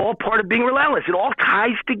 and all part of being relentless. It all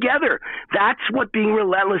ties together. That's what being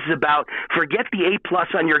relentless is about. Forget the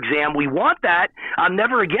A+ on your exam. We want that. I'm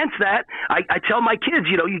never against that. I tell my kids,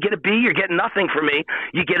 you get a B, you're getting nothing from me.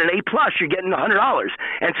 You get an A+, you're getting $100.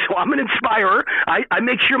 And so I'm an inspirer. I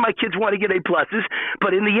make sure my kids want to get A+,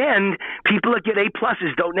 but in the end, people that get A+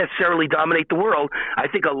 don't necessarily dominate the world. I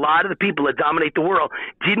think a lot of the people that dominate the world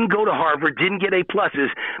didn't go to Harvard, didn't get A+,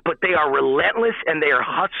 but they are relentless and they are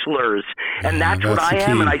hustlers. And that's what I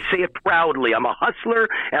am, and I say it proudly. I'm a hustler,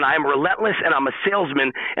 and I am relentless, and I'm a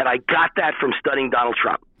salesman, and I got that from studying Donald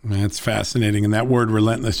Trump. That's fascinating. And that word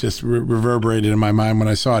relentless just reverberated in my mind when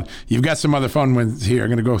I saw it. You've got some other fun ones here. I'm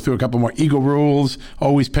going to go through a couple more. Eagle rules,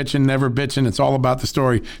 always pitching, never bitching. It's all about the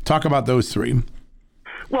story. Talk about those three.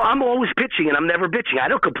 Well, I'm always pitching, and I'm never bitching. I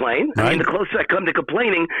don't complain. Right. I mean, the closest I come to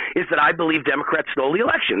complaining is that I believe Democrats stole the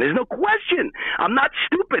election. There's no question. I'm not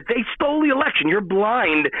stupid. They stole the election. You're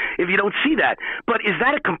blind if you don't see that. But is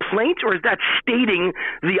that a complaint, or is that stating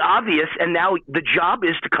the obvious, and now the job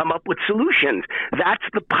is to come up with solutions? That's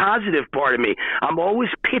the positive part of me. I'm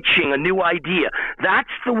always pitching a new idea. That's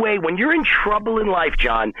the way. When you're in trouble in life,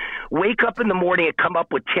 John, wake up in the morning and come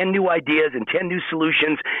up with 10 new ideas and 10 new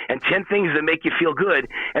solutions and 10 things that make you feel good.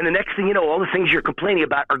 And the next thing you know, all the things you're complaining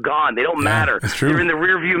about are gone. They don't matter. They're in the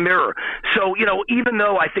rearview mirror. So, even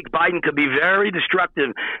though I think Biden could be very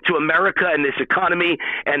destructive to America and this economy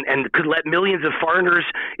and could let millions of foreigners,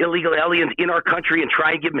 illegal aliens in our country and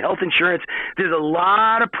try and give them health insurance, there's a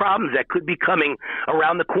lot of problems that could be coming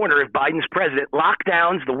around the corner if Biden's president.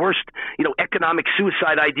 Lockdowns, the worst, economic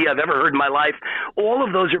suicide idea I've ever heard in my life. All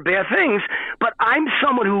of those are bad things. But I'm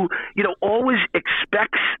someone who, always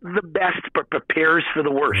expects the best but prepares for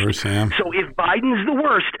the worst. So if Biden's the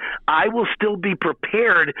worst, I will still be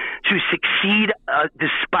prepared to succeed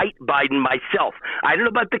despite Biden myself. I don't know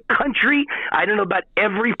about the country. I don't know about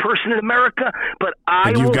every person in America, but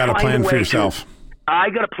you've got a plan for yourself. I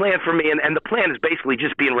got a plan for me, and the plan is basically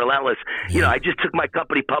just being relentless. Yeah. I just took my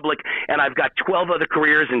company public, and I've got 12 other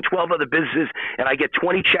careers and 12 other businesses, and I get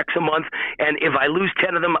 20 checks a month. And if I lose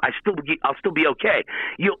 10 of them, I'll still be okay.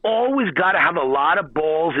 You always got to have a lot of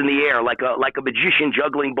balls in the air, like a magician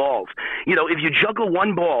juggling balls. If you juggle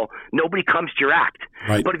one ball, nobody comes to your act.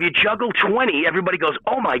 Right. But if you juggle 20, everybody goes,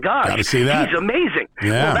 "Oh my gosh, gotta see that. He's amazing."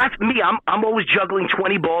 Yeah. Well, that's me. I'm always juggling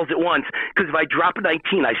 20 balls at once, because if I drop a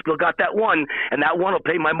 19, I still got that one, and that one will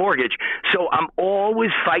pay my mortgage. So I'm always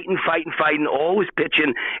fighting, always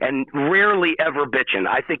pitching, and rarely ever bitching.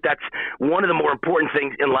 I think that's one of the more important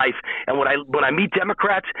things in life. And when I meet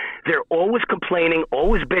Democrats, they're always complaining,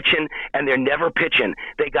 always bitching, and they're never pitching.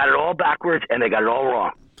 They got it all backwards, and they got it all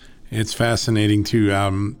wrong. It's fascinating to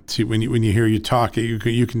when you hear you talk,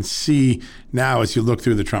 you can see now as you look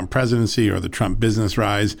through the Trump presidency or the Trump business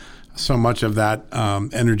rise, so much of that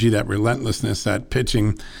energy, that relentlessness, that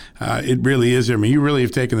pitching, it really is there. I mean, you really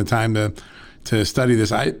have taken the time to study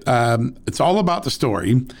this. It's all about the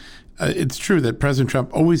story. It's true that President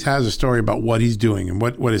Trump always has a story about what he's doing and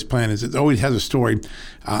what his plan is. It always has a story.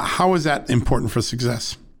 How is that important for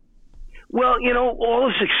success? Well, all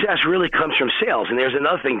the success really comes from sales. And there's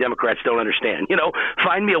another thing Democrats don't understand.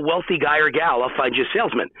 Find me a wealthy guy or gal, I'll find you a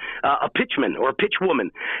salesman, a pitchman or a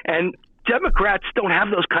pitchwoman. And Democrats don't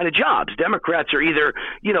have those kind of jobs. Democrats are either,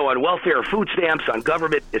 on welfare or food stamps, on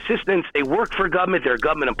government assistance. They work for government. They're a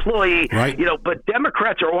government employee. Right. But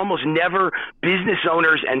Democrats are almost never business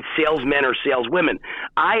owners and salesmen or saleswomen.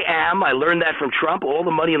 I learned that from Trump. All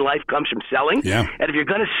the money in life comes from selling. Yeah. And if you're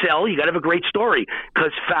going to sell, you got to have a great story,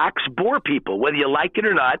 because facts bore people. Whether you like it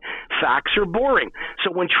or not, facts are boring.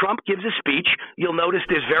 So when Trump gives a speech, you'll notice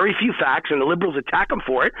there's very few facts, and the liberals attack him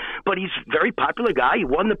for it. But he's a very popular guy. He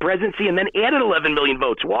won the presidency and then added 11 million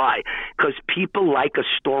votes. Why? Because people like a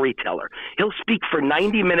storyteller. He'll speak for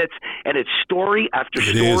 90 minutes, and it's story after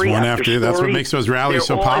story after story. That's what makes those rallies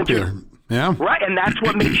so popular. Yeah. Right, and that's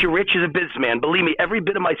what makes you rich as a businessman. Believe me, every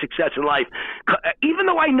bit of my success in life, even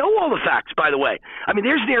though I know all the facts, by the way. I mean,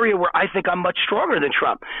 there's an area where I think I'm much stronger than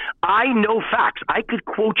Trump. I know facts. I could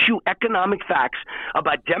quote you economic facts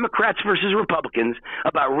about Democrats versus Republicans,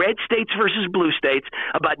 about red states versus blue states,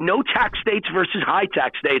 about no tax states versus high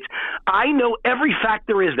tax states. I know every fact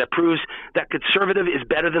there is that proves that conservative is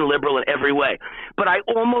better than liberal in every way. But I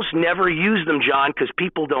almost never use them, John, because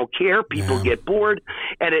people don't care. People get bored,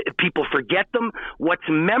 and people forget them. What's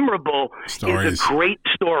memorable is a great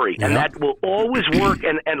story, and that will always work.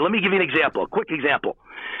 And let me give you an example, a quick example.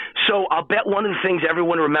 So I'll bet one of the things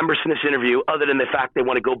everyone remembers from this interview, other than the fact they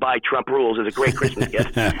want to go buy Trump Rules, is a great Christmas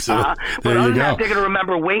gift. But other than that, they're going to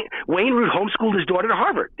remember Wayne Root homeschooled his daughter to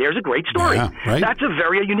Harvard. There's a great story. Yeah, right. That's a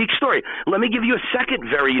very unique story. Let me give you a second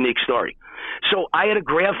very unique story. So I had a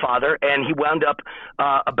grandfather, and he wound up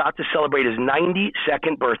about to celebrate his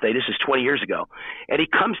 92nd birthday. This is 20 years ago. And he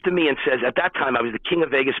comes to me and says, at that time, I was the king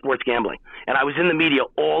of Vegas sports gambling. And I was in the media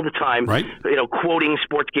all the time, quoting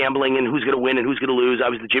sports gambling and who's going to win and who's going to lose. I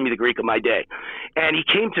was the Jimmy the Greek of my day. And he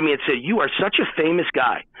came to me and said, you are such a famous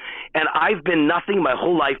guy. And I've been nothing my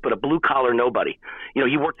whole life but a blue-collar nobody. You know,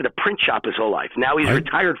 he worked at a print shop his whole life. Now he's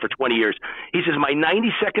retired for 20 years. He says, my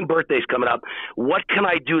 92nd birthday is coming up. What can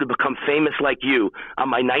I do to become famous like you on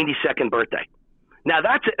my 92nd birthday? Now,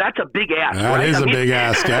 that's a big ask. That is a big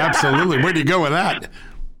ask. Absolutely. Where do you go with that?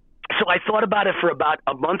 So I thought about it for about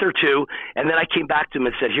a month or two, and then I came back to him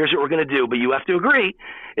and said, here's what we're going to do, but you have to agree.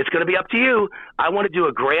 It's going to be up to you. I want to do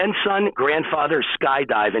a grandfather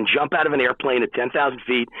skydive and jump out of an airplane at 10,000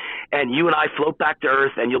 feet, and you and I float back to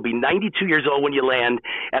Earth, and you'll be 92 years old when you land,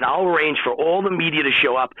 and I'll arrange for all the media to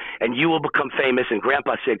show up, and you will become famous. And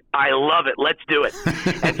Grandpa said, I love it. Let's do it.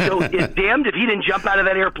 And so it's damned if he didn't jump out of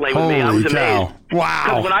that airplane with me. I was amazed. Wow.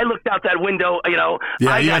 Because when I looked out that window,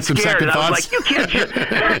 I got scared. And I was like, you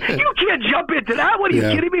can't jump into that. What are you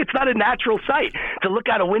kidding me? It's not a natural sight to look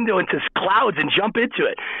out a window into clouds and jump into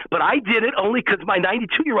it. But I did it only because my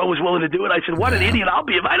 92-year-old was willing to do it. I said, what an idiot I'll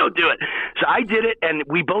be if I don't do it. So I did it, and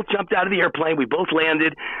we both jumped out of the airplane. We both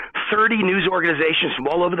landed. 30 news organizations from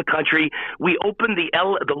all over the country. We opened the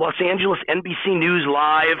Los Angeles NBC News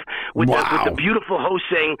live with the beautiful host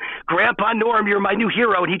saying, Grandpa Norm, you're my new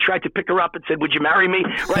hero. And he tried to pick her up and said, would you marry me?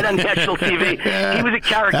 Right on national TV. He was a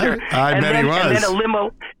character. I bet he was.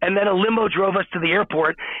 And then a limo drove us to the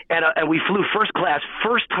airport, and we flew first class,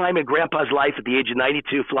 first time in Grandpa's life at the age of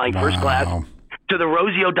 92, flying first class to the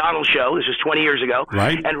Rosie O'Donnell show. This was 20 years ago.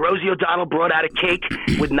 Right. And Rosie O'Donnell brought out a cake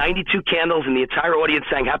with 92 candles, and the entire audience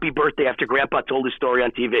sang happy birthday after Grandpa told his story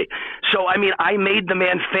on TV. So, I mean, I made the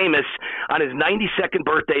man famous on his 92nd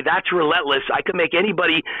birthday. That's relentless. I can make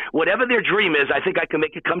anybody, whatever their dream is, I think I can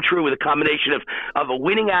make it come true with a combination of a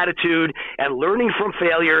winning attitude and learning from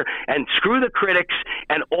failure and screw the critics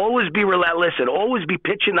and always be relentless and always be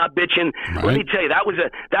pitching, not bitching. Right. Let me tell you, that was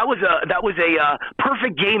a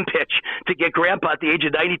perfect game pitch to get Grandpa at the age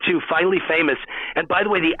of 92 finally famous. And by the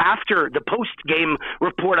way, the post-game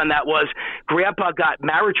report on that was Grandpa got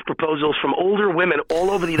marriage proposals from older women all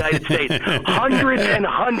over the United States. Hundreds and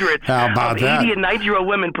hundreds of 80 and 90-year-old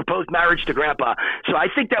women proposed marriage to Grandpa. So I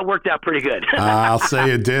think that worked out pretty good. I'll say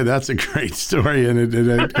it did. That's a great story, and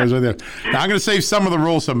it goes with it. Now, I'm going to save some of the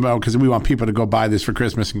rules because we want people to go buy this for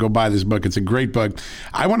Christmas and go buy this book. It's a great book.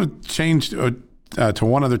 I want to change to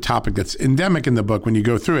one other topic that's endemic in the book when you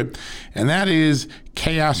go through it, and that is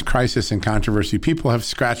chaos, crisis, and controversy. People have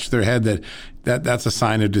scratched their head that's a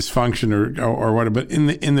sign of dysfunction or whatever. But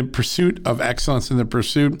in the pursuit of excellence, in the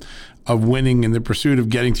pursuit of winning, in the pursuit of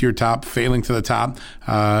getting to your top, failing to the top,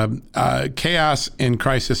 chaos and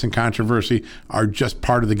crisis and controversy are just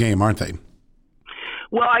part of the game, aren't they?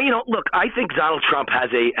 Well, look, I think Donald Trump has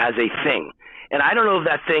a thing. And I don't know if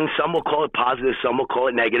that thing, some will call it positive, some will call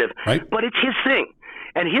it negative, but it's his thing.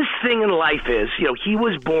 And his thing in life is, he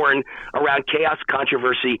was born around chaos,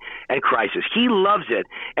 controversy, and crisis. He loves it,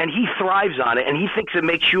 and he thrives on it, and he thinks it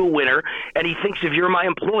makes you a winner, and he thinks if you're my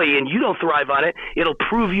employee and you don't thrive on it, it'll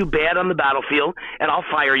prove you bad on the battlefield, and I'll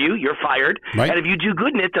fire you. You're fired. Right. And if you do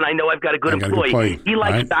good in it, then I know I've got a good employee. He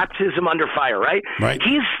likes baptism under fire, right?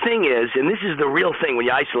 His thing is, and this is the real thing when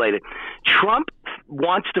you isolate it, Trump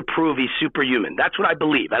wants to prove he's superhuman. That's what I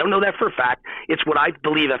believe. I don't know that for a fact. It's what I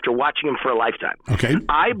believe after watching him for a lifetime. Okay.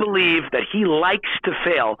 I believe that he likes to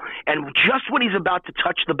fail, and just when he's about to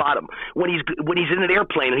touch the bottom, when he's in an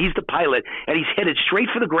airplane and he's the pilot and he's headed straight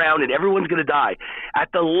for the ground and everyone's going to die, at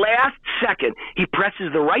the last second he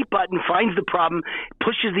presses the right button, finds the problem,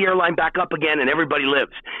 pushes the airline back up again, and everybody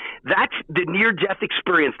lives. That's the near-death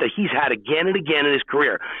experience that he's had again and again in his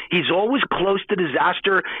career. He's always close to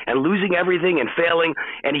disaster and losing everything and failing. gambling,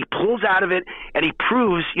 and he pulls out of it, and he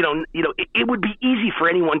proves, it would be easy for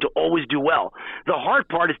anyone to always do well. The hard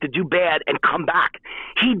part is to do bad and come back.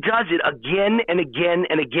 He does it again and again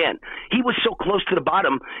and again. He was so close to the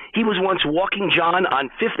bottom. He was once walking, John, on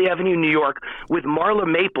Fifth Avenue, New York, with Marla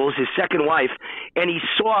Maples, his second wife, and he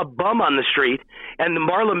saw a bum on the street, and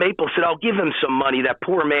Marla Maples said, "I'll give him some money, that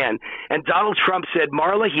poor man." And Donald Trump said,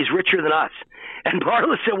 "Marla, he's richer than us." And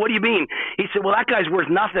Marla said, "What do you mean?" He said, "Well, that guy's worth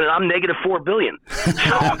nothing, and I'm negative $4 billion."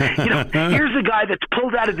 So, here's a guy that's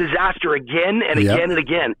pulled out of disaster again and again and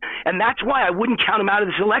again. And that's why I wouldn't count him out of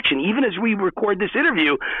this election. Even as we record this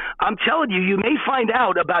interview, I'm telling you, you may find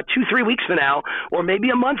out about 2-3 weeks from now, or maybe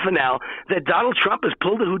a month from now, that Donald Trump has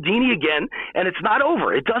pulled a Houdini again, and it's not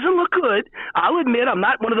over. It doesn't look good. I'll admit I'm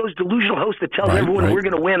not one of those delusional hosts that tells everyone we're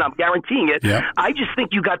going to win. I'm guaranteeing it. Yep. I just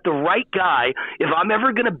think you got the right guy. If I'm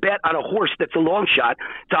ever going to bet on a horse that's a long shot,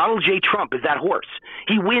 Donald J. Trump is that horse.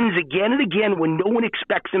 He wins again and again when no one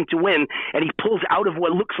expects him to win, and he pulls out of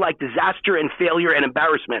what looks like disaster and failure and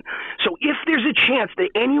embarrassment. So if there's a chance that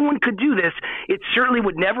anyone could do this, it certainly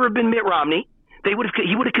would never have been Mitt Romney. He would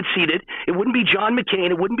have conceded. It wouldn't be John McCain.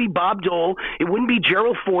 It wouldn't be Bob Dole. It wouldn't be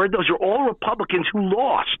Gerald Ford. Those are all Republicans who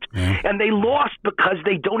lost. Yeah. And they lost because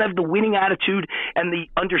they don't have the winning attitude and the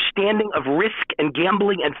understanding of risk and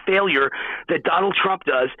gambling and failure that Donald Trump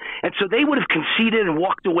does. And so they would have conceded and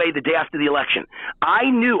walked away the day after the election.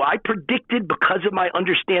 I predicted, because of my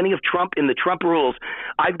understanding of Trump in the Trump rules,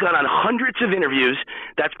 I've gone on hundreds of interviews.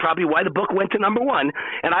 That's probably why the book went to #1.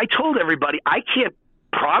 And I told everybody, I can't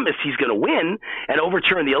promise he's going to win and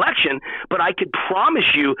overturn the election, but I could promise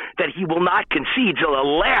you that he will not concede till the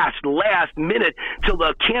last minute, till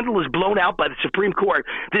the candle is blown out by the Supreme Court.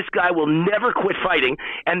 This guy will never quit fighting.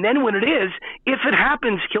 And then when it is, if it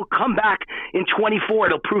happens, he'll come back in 24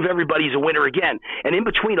 and he'll prove everybody he's a winner again. And in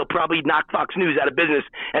between, he'll probably knock Fox News out of business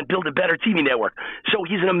and build a better TV network. So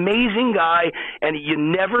he's an amazing guy, and you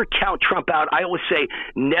never count Trump out. I always say,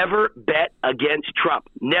 never bet against Trump.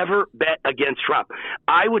 Never bet against Trump.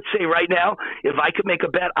 I would say right now, if I could make a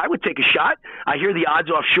bet, I would take a shot. I hear the odds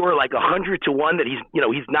offshore like 100 to 1 that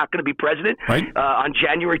he's not going to be president on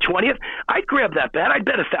January 20th. I'd grab that bet. I'd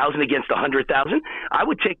bet 1,000 against 100,000. I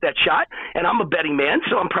would take that shot, and I'm a betting man,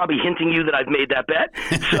 so I'm probably hinting you that I've made that bet.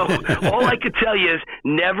 So all I could tell you is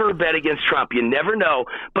never bet against Trump. You never know.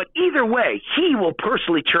 But either way, he will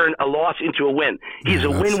personally turn a loss into a win. He's a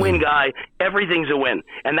win-win guy. Everything's a win.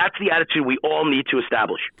 And that's the attitude we all need to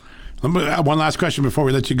establish. One last question before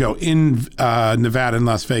we let you go. In Nevada and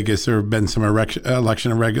Las Vegas, there have been some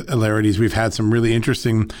election irregularities. We've had some really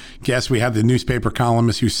interesting guests. We have the newspaper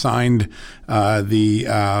columnist who signed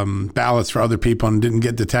the ballots for other people and didn't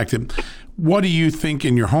get detected. What do you think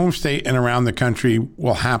in your home state and around the country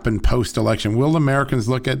will happen post-election? Will Americans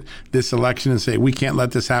look at this election and say, we can't let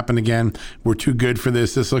this happen again, we're too good for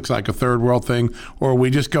this, this looks like a third world thing, or we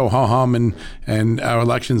just go hum and our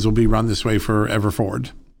elections will be run this way forever forward?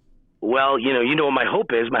 Well, you know what my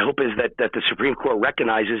hope is. My hope is that the Supreme Court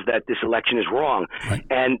recognizes that this election is wrong. Right.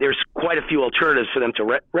 And there's quite a few alternatives for them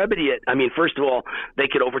to remedy it. I mean, first of all, they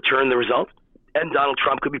could overturn the results, and Donald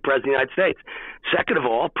Trump could be president of the United States. Second of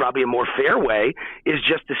all, probably a more fair way is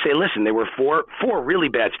just to say, listen, there were four really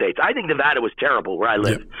bad states. I think Nevada was terrible where I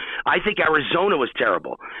live. Yep. I think Arizona was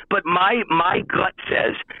terrible. But my gut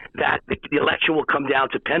says that the election will come down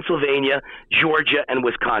to Pennsylvania, Georgia, and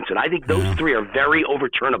Wisconsin. I think those three are very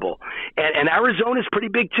overturnable. And Arizona's pretty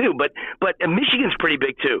big too, but Michigan's pretty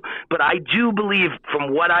big too. But I do believe,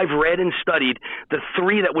 from what I've read and studied, the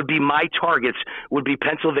three that would be my targets would be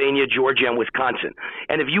Pennsylvania, Georgia, and Wisconsin.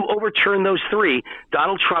 And if you overturn those three,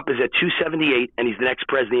 Donald Trump is at 278, and he's the next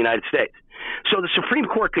president of the United States. So the Supreme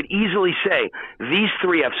Court could easily say these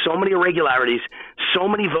three have so many irregularities, so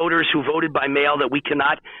many voters who voted by mail that we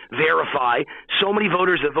cannot verify, so many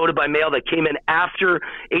voters that voted by mail that came in after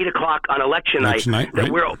 8 o'clock on election night that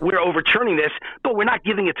we're overturning this, but we're not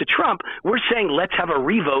giving it to Trump. We're saying let's have a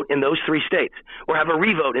revote in those 3 states, or have a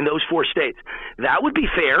revote in those 4 states. That would be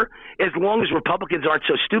fair, as long as Republicans aren't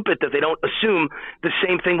so stupid that they don't assume the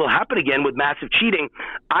same thing will happen again with massive cheating.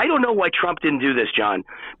 I don't know why Trump didn't do this, John,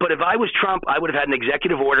 but if I was Trump, I would have had an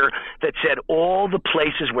executive order that said all the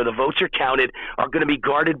places where the votes are counted are going to be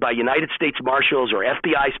guarded by United States Marshals or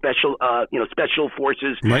FBI special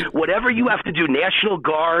forces, whatever you have to do, National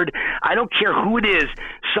Guard. I don't care who it is.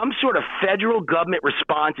 Some sort of federal government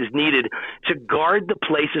response is needed to guard the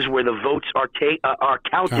places where the votes are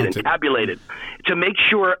counted and tabulated, to make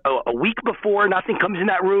sure a week before nothing comes in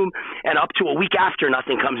that room, and up to a week after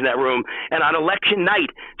nothing comes in that room, and on election night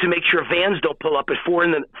to make sure vans don't pull up at 4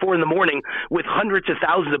 in the morning with hundreds of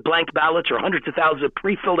thousands of blank ballots or hundreds of thousands of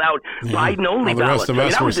pre-filled out Biden-only ballots.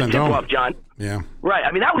 That was the tip-off, John. Yeah. Right.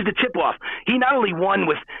 I mean, that was the tip-off. He not only won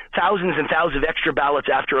with thousands and thousands of extra ballots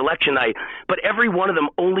after election night, but every one of them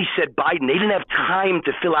only said Biden. They didn't have time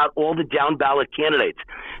to fill out all the down-ballot candidates.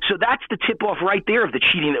 So that's the tip-off right there of the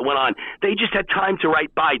cheating that went on. They just had time to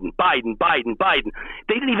write Biden, Biden, Biden, Biden.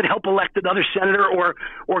 They didn't even help elect another senator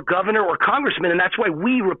or governor or congressman, and that's why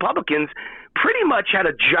we Republicans pretty much had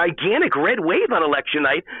a gigantic red wave on election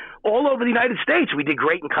night all over the United States. We did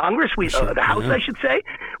great in Congress, the House, I should say.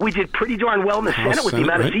 We did pretty darn well in the Senate with the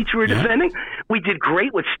amount of seats we were defending. We did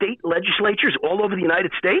great with state legislatures all over the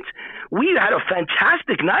United States. We had a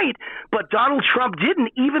fantastic night, but Donald Trump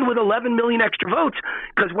didn't, even with 11 million extra votes,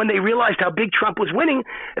 because when they realized how big Trump was winning,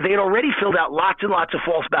 they had already filled out lots and lots of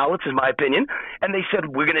false ballots, in my opinion, and they said,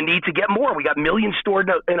 we're going to need to get more. We got millions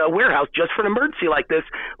stored in a warehouse just for an emergency like this.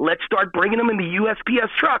 Let's start bringing them in the USPS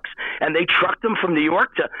trucks. And they trucked them from New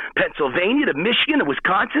York to Pennsylvania to Michigan to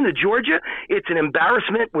Wisconsin to Georgia. It's an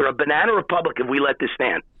embarrassment. We're a banana republic if we let this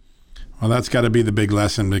stand. Well, that's got to be the big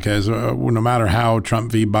lesson, because no matter how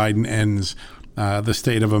Trump v. Biden ends, the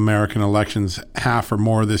state of American elections, half or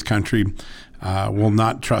more of this country will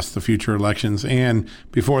not trust the future elections. And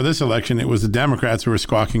before this election, it was the Democrats who were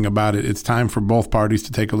squawking about it. It's time for both parties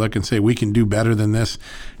to take a look and say, we can do better than this.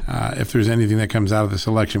 If there's anything that comes out of this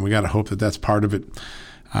election, we got to hope that that's part of it.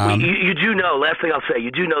 You do know, last thing I'll say, you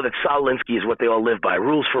do know that Saul Alinsky is what they all live by,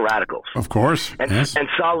 rules for radicals. Of course, yes. And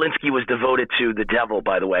Saul Alinsky was devoted to the devil,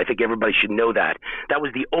 by the way. I think everybody should know that. That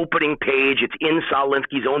was the opening page. It's in Saul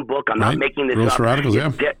Alinsky's own book. I'm not making this up. Rules for radicals,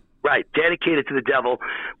 yeah. Right, dedicated to the devil,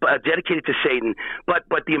 dedicated to Satan. But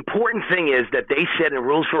the important thing is that they said in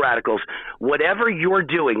Rules for Radicals, whatever you're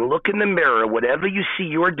doing, look in the mirror, whatever you see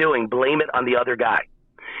you're doing, blame it on the other guy.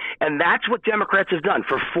 And that's what Democrats have done.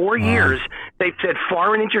 For 4 years, they've said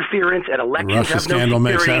foreign interference and elections have no security. The Russia scandal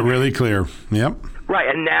makes that really clear. Yep. Right,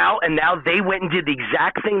 and now they went and did the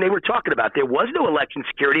exact thing they were talking about. There was no election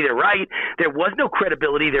security, they're right. There was no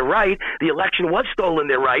credibility, they're right. The election was stolen,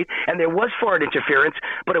 they're right. And there was foreign interference,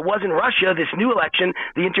 but it wasn't Russia. This new election,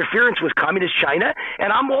 the interference was Communist China.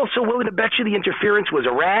 And I'm also willing to bet you the interference was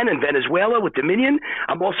Iran and Venezuela with Dominion.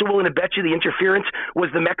 I'm also willing to bet you the interference was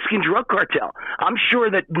the Mexican drug cartel. I'm sure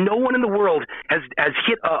that no one in the world has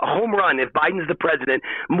hit a home run if Biden's the president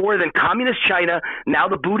more than Communist China. Now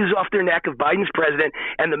the boot is off their neck if Biden's president.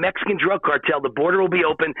 And the Mexican drug cartel. The border will be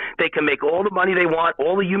open. They can make all the money they want,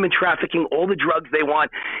 all the human trafficking, all the drugs they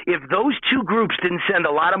want. If those two groups didn't send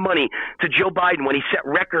a lot of money to Joe Biden when he set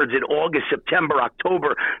records in August, September,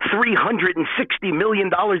 October, $360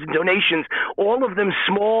 million in donations, all of them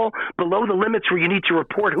small, below the limits where you need to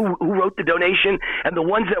report who wrote the donation, and the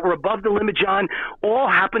ones that were above the limit, John, all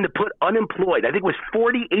happened to put unemployed. I think it was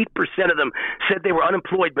 48% of them said they were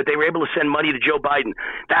unemployed, but they were able to send money to Joe Biden.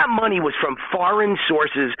 That money was from foreign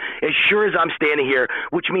sources, as sure as I'm standing here,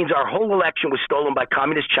 which means our whole election was stolen by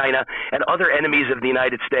Communist China and other enemies of the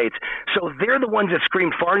United States. So they're the ones that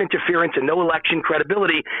screamed foreign interference and no election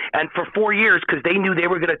credibility. And for 4 years, because they knew they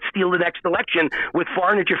were going to steal the next election with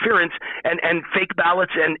foreign interference and fake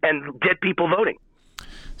ballots and dead people voting.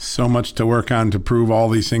 So much to work on to prove all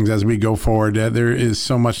these things as we go forward. There is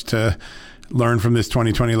so much to learn from this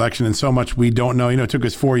 2020 election and so much we don't know. It took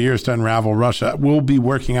us 4 years to unravel Russia. We'll be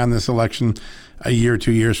working on this election a year,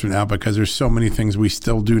 2 years from now, because there's so many things we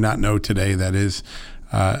still do not know today. That is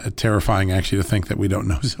terrifying, actually, to think that we don't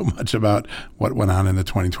know so much about what went on in the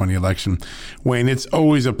 2020 election. Wayne, it's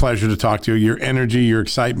always a pleasure to talk to you. Your energy, your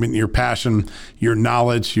excitement, your passion, your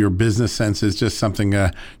knowledge, your business sense is just something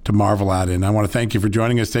to marvel at. And I want to thank you for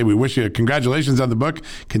joining us today. We wish you congratulations on the book,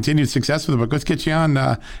 continued success with the book. Let's get you on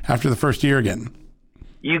after the first year again.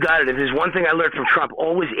 You got it. If there's one thing I learned from Trump,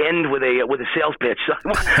 always end with a sales pitch. So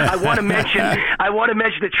I want to mention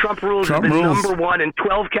that Trump Rules is the number one in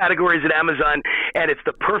 12 categories at Amazon, and it's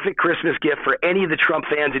the perfect Christmas gift for any of the Trump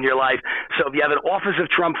fans in your life. So if you have an office of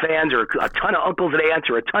Trump fans or a ton of uncles and aunts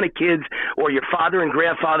or a ton of kids or your father and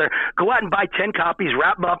grandfather, go out and buy 10 copies,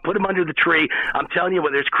 wrap them up, put them under the tree. I'm telling you,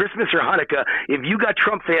 whether it's Christmas or Hanukkah, if you got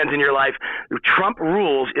Trump fans in your life, Trump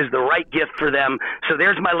Rules is the right gift for them. So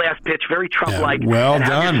there's my last pitch, very Trump-like. Well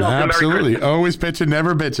done. Absolutely. Always pitching,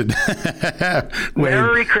 never bitching.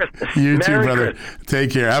 Merry Christmas. You too, brother. Christmas.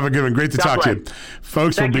 Take care. Have a good one. Great to talk to you.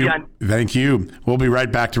 Folks, thank you. We'll be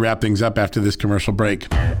right back to wrap things up after this commercial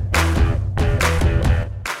break.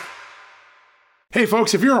 Hey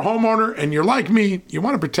folks, if you're a homeowner and you're like me, you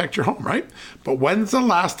want to protect your home, right? But when's the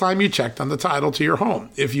last time you checked on the title to your home?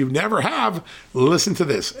 If you never have, listen to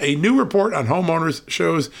this. A new report on homeowners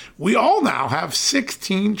shows we all now have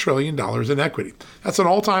 $16 trillion in equity. That's an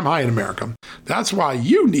all-time high in America. That's why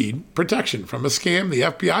you need protection from a scam the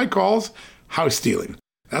FBI calls house stealing.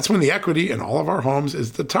 That's when the equity in all of our homes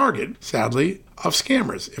is the target, sadly, of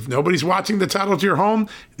scammers. If nobody's watching the title to your home,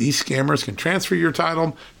 these scammers can transfer your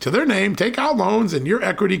title to their name, take out loans, and your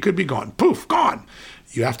equity could be gone. Poof, gone.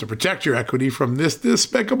 You have to protect your equity from this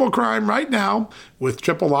despicable crime right now with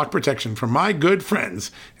triple lock protection from my good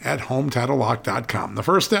friends at HomeTitleLock.com. The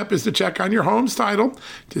first step is to check on your home's title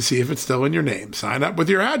to see if it's still in your name. Sign up with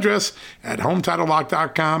your address at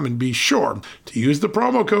HomeTitleLock.com and be sure to use the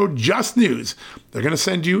promo code JUSTNEWS. They're going to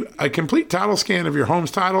send you a complete title scan of your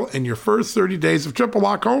home's title and your first 30 days of triple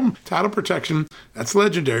lock home title protection. That's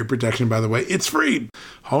legendary protection, by the way. It's free.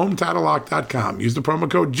 HomeTitleLock.com. Use the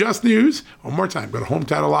promo code JUSTNEWS. One more time, go to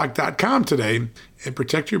HomeTitleLock.com today and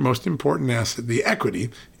protect your most important asset, the equity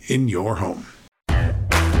in your home.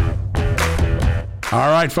 All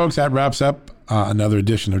right, folks, that wraps up another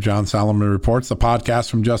edition of John Solomon Reports, the podcast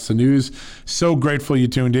from Just the News. So grateful you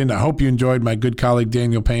tuned in. I hope you enjoyed my good colleague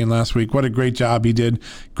Daniel Payne last week. What a great job he did.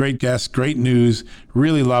 Great guest, great news.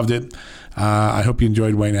 Really loved it. I hope you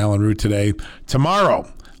enjoyed Wayne Allyn Root today. Tomorrow,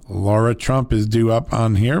 Laura Trump is due up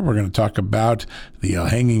on here. We're going to talk about the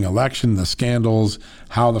hanging election, the scandals,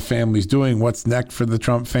 how the family's doing, what's next for the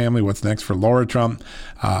Trump family, what's next for Laura Trump.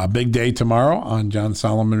 A big day tomorrow on John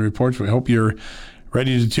Solomon Reports. We hope you're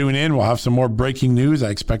ready to tune in. We'll have some more breaking news.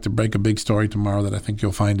 I expect to break a big story tomorrow that I think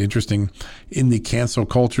you'll find interesting in the cancel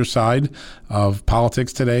culture side of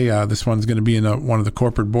politics today. This one's going to be in one of the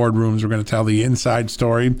corporate boardrooms. We're going to tell the inside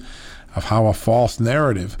story of how a false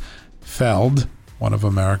narrative felled one of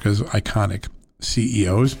America's iconic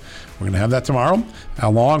CEOs. We're going to have that tomorrow,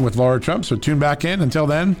 along with Laura Trump. So tune back in. Until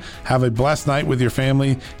then, have a blessed night with your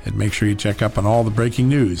family, and make sure you check up on all the breaking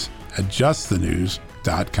news at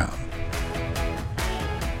justthenews.com.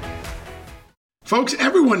 Folks,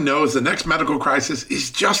 everyone knows the next medical crisis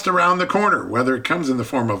is just around the corner, whether it comes in the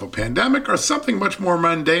form of a pandemic or something much more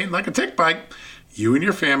mundane like a tick bite. You and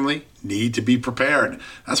your family need to be prepared.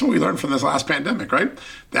 That's what we learned from this last pandemic, right?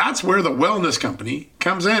 That's where the wellness company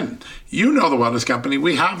comes in. You know the wellness company.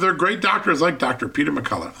 We have their great doctors like Dr. Peter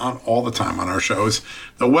McCullough on all the time on our shows.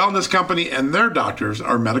 The wellness company and their doctors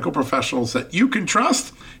are medical professionals that you can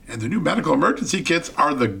trust, and the new medical emergency kits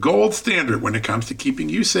are the gold standard when it comes to keeping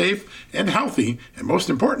you safe and healthy, and most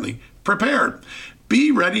importantly, prepared. Be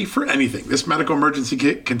ready for anything. This medical emergency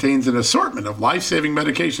kit contains an assortment of life-saving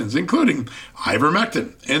medications, including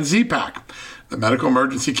ivermectin and Z-Pak. The medical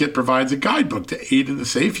emergency kit provides a guidebook to aid in the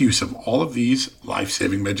safe use of all of these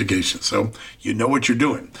life-saving medications, so you know what you're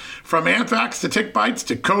doing. From anthrax to tick bites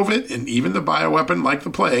to COVID and even the bioweapon like the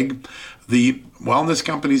plague, the Wellness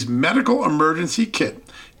Company's medical emergency kit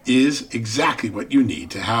is exactly what you need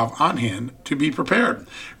to have on hand to be prepared.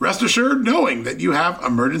 Rest assured knowing that you have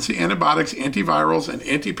emergency antibiotics, antivirals, and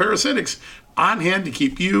antiparasitics on hand to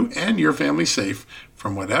keep you and your family safe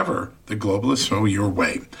from whatever the globalists throw your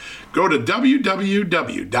way. Go to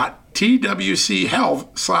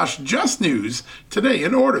www.twchealth/justnews today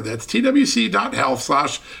and order. That's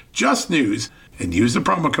twc.health/justnews and use the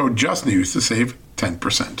promo code JUSTNEWS to save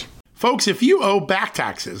 10%. Folks, if you owe back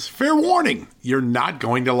taxes, fair warning, you're not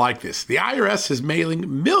going to like this. The IRS is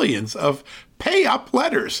mailing millions of pay-up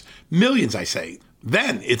letters. Millions, I say.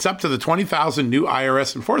 Then it's up to the 20,000 new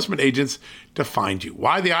IRS enforcement agents to find you.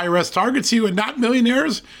 Why the IRS targets you and not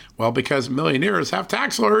millionaires? Well, because millionaires have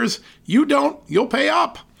tax lawyers. You don't, you'll pay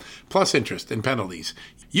up. Plus interest and penalties.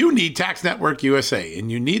 You need Tax Network USA, and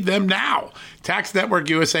you need them now. Tax Network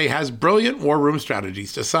USA has brilliant war room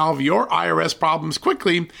strategies to solve your IRS problems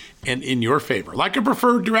quickly and in your favor, like a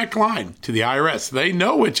preferred direct line to the IRS. They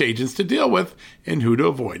know which agents to deal with and who to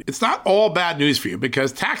avoid. It's not all bad news for you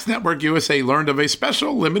because Tax Network USA learned of a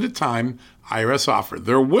special limited time IRS offer.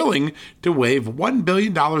 They're willing to waive $1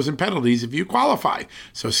 billion in penalties if you qualify.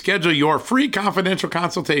 So schedule your free confidential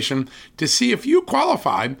consultation to see if you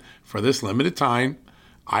qualify for this limited time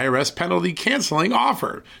IRS penalty canceling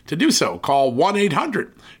offer. To do so, call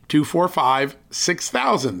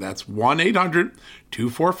 1-800-245-6000. That's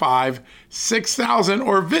 1-800-245-6000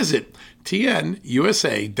 or visit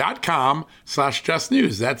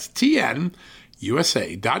tnusa.com/justnews. That's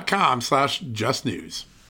tnusa.com/justnews.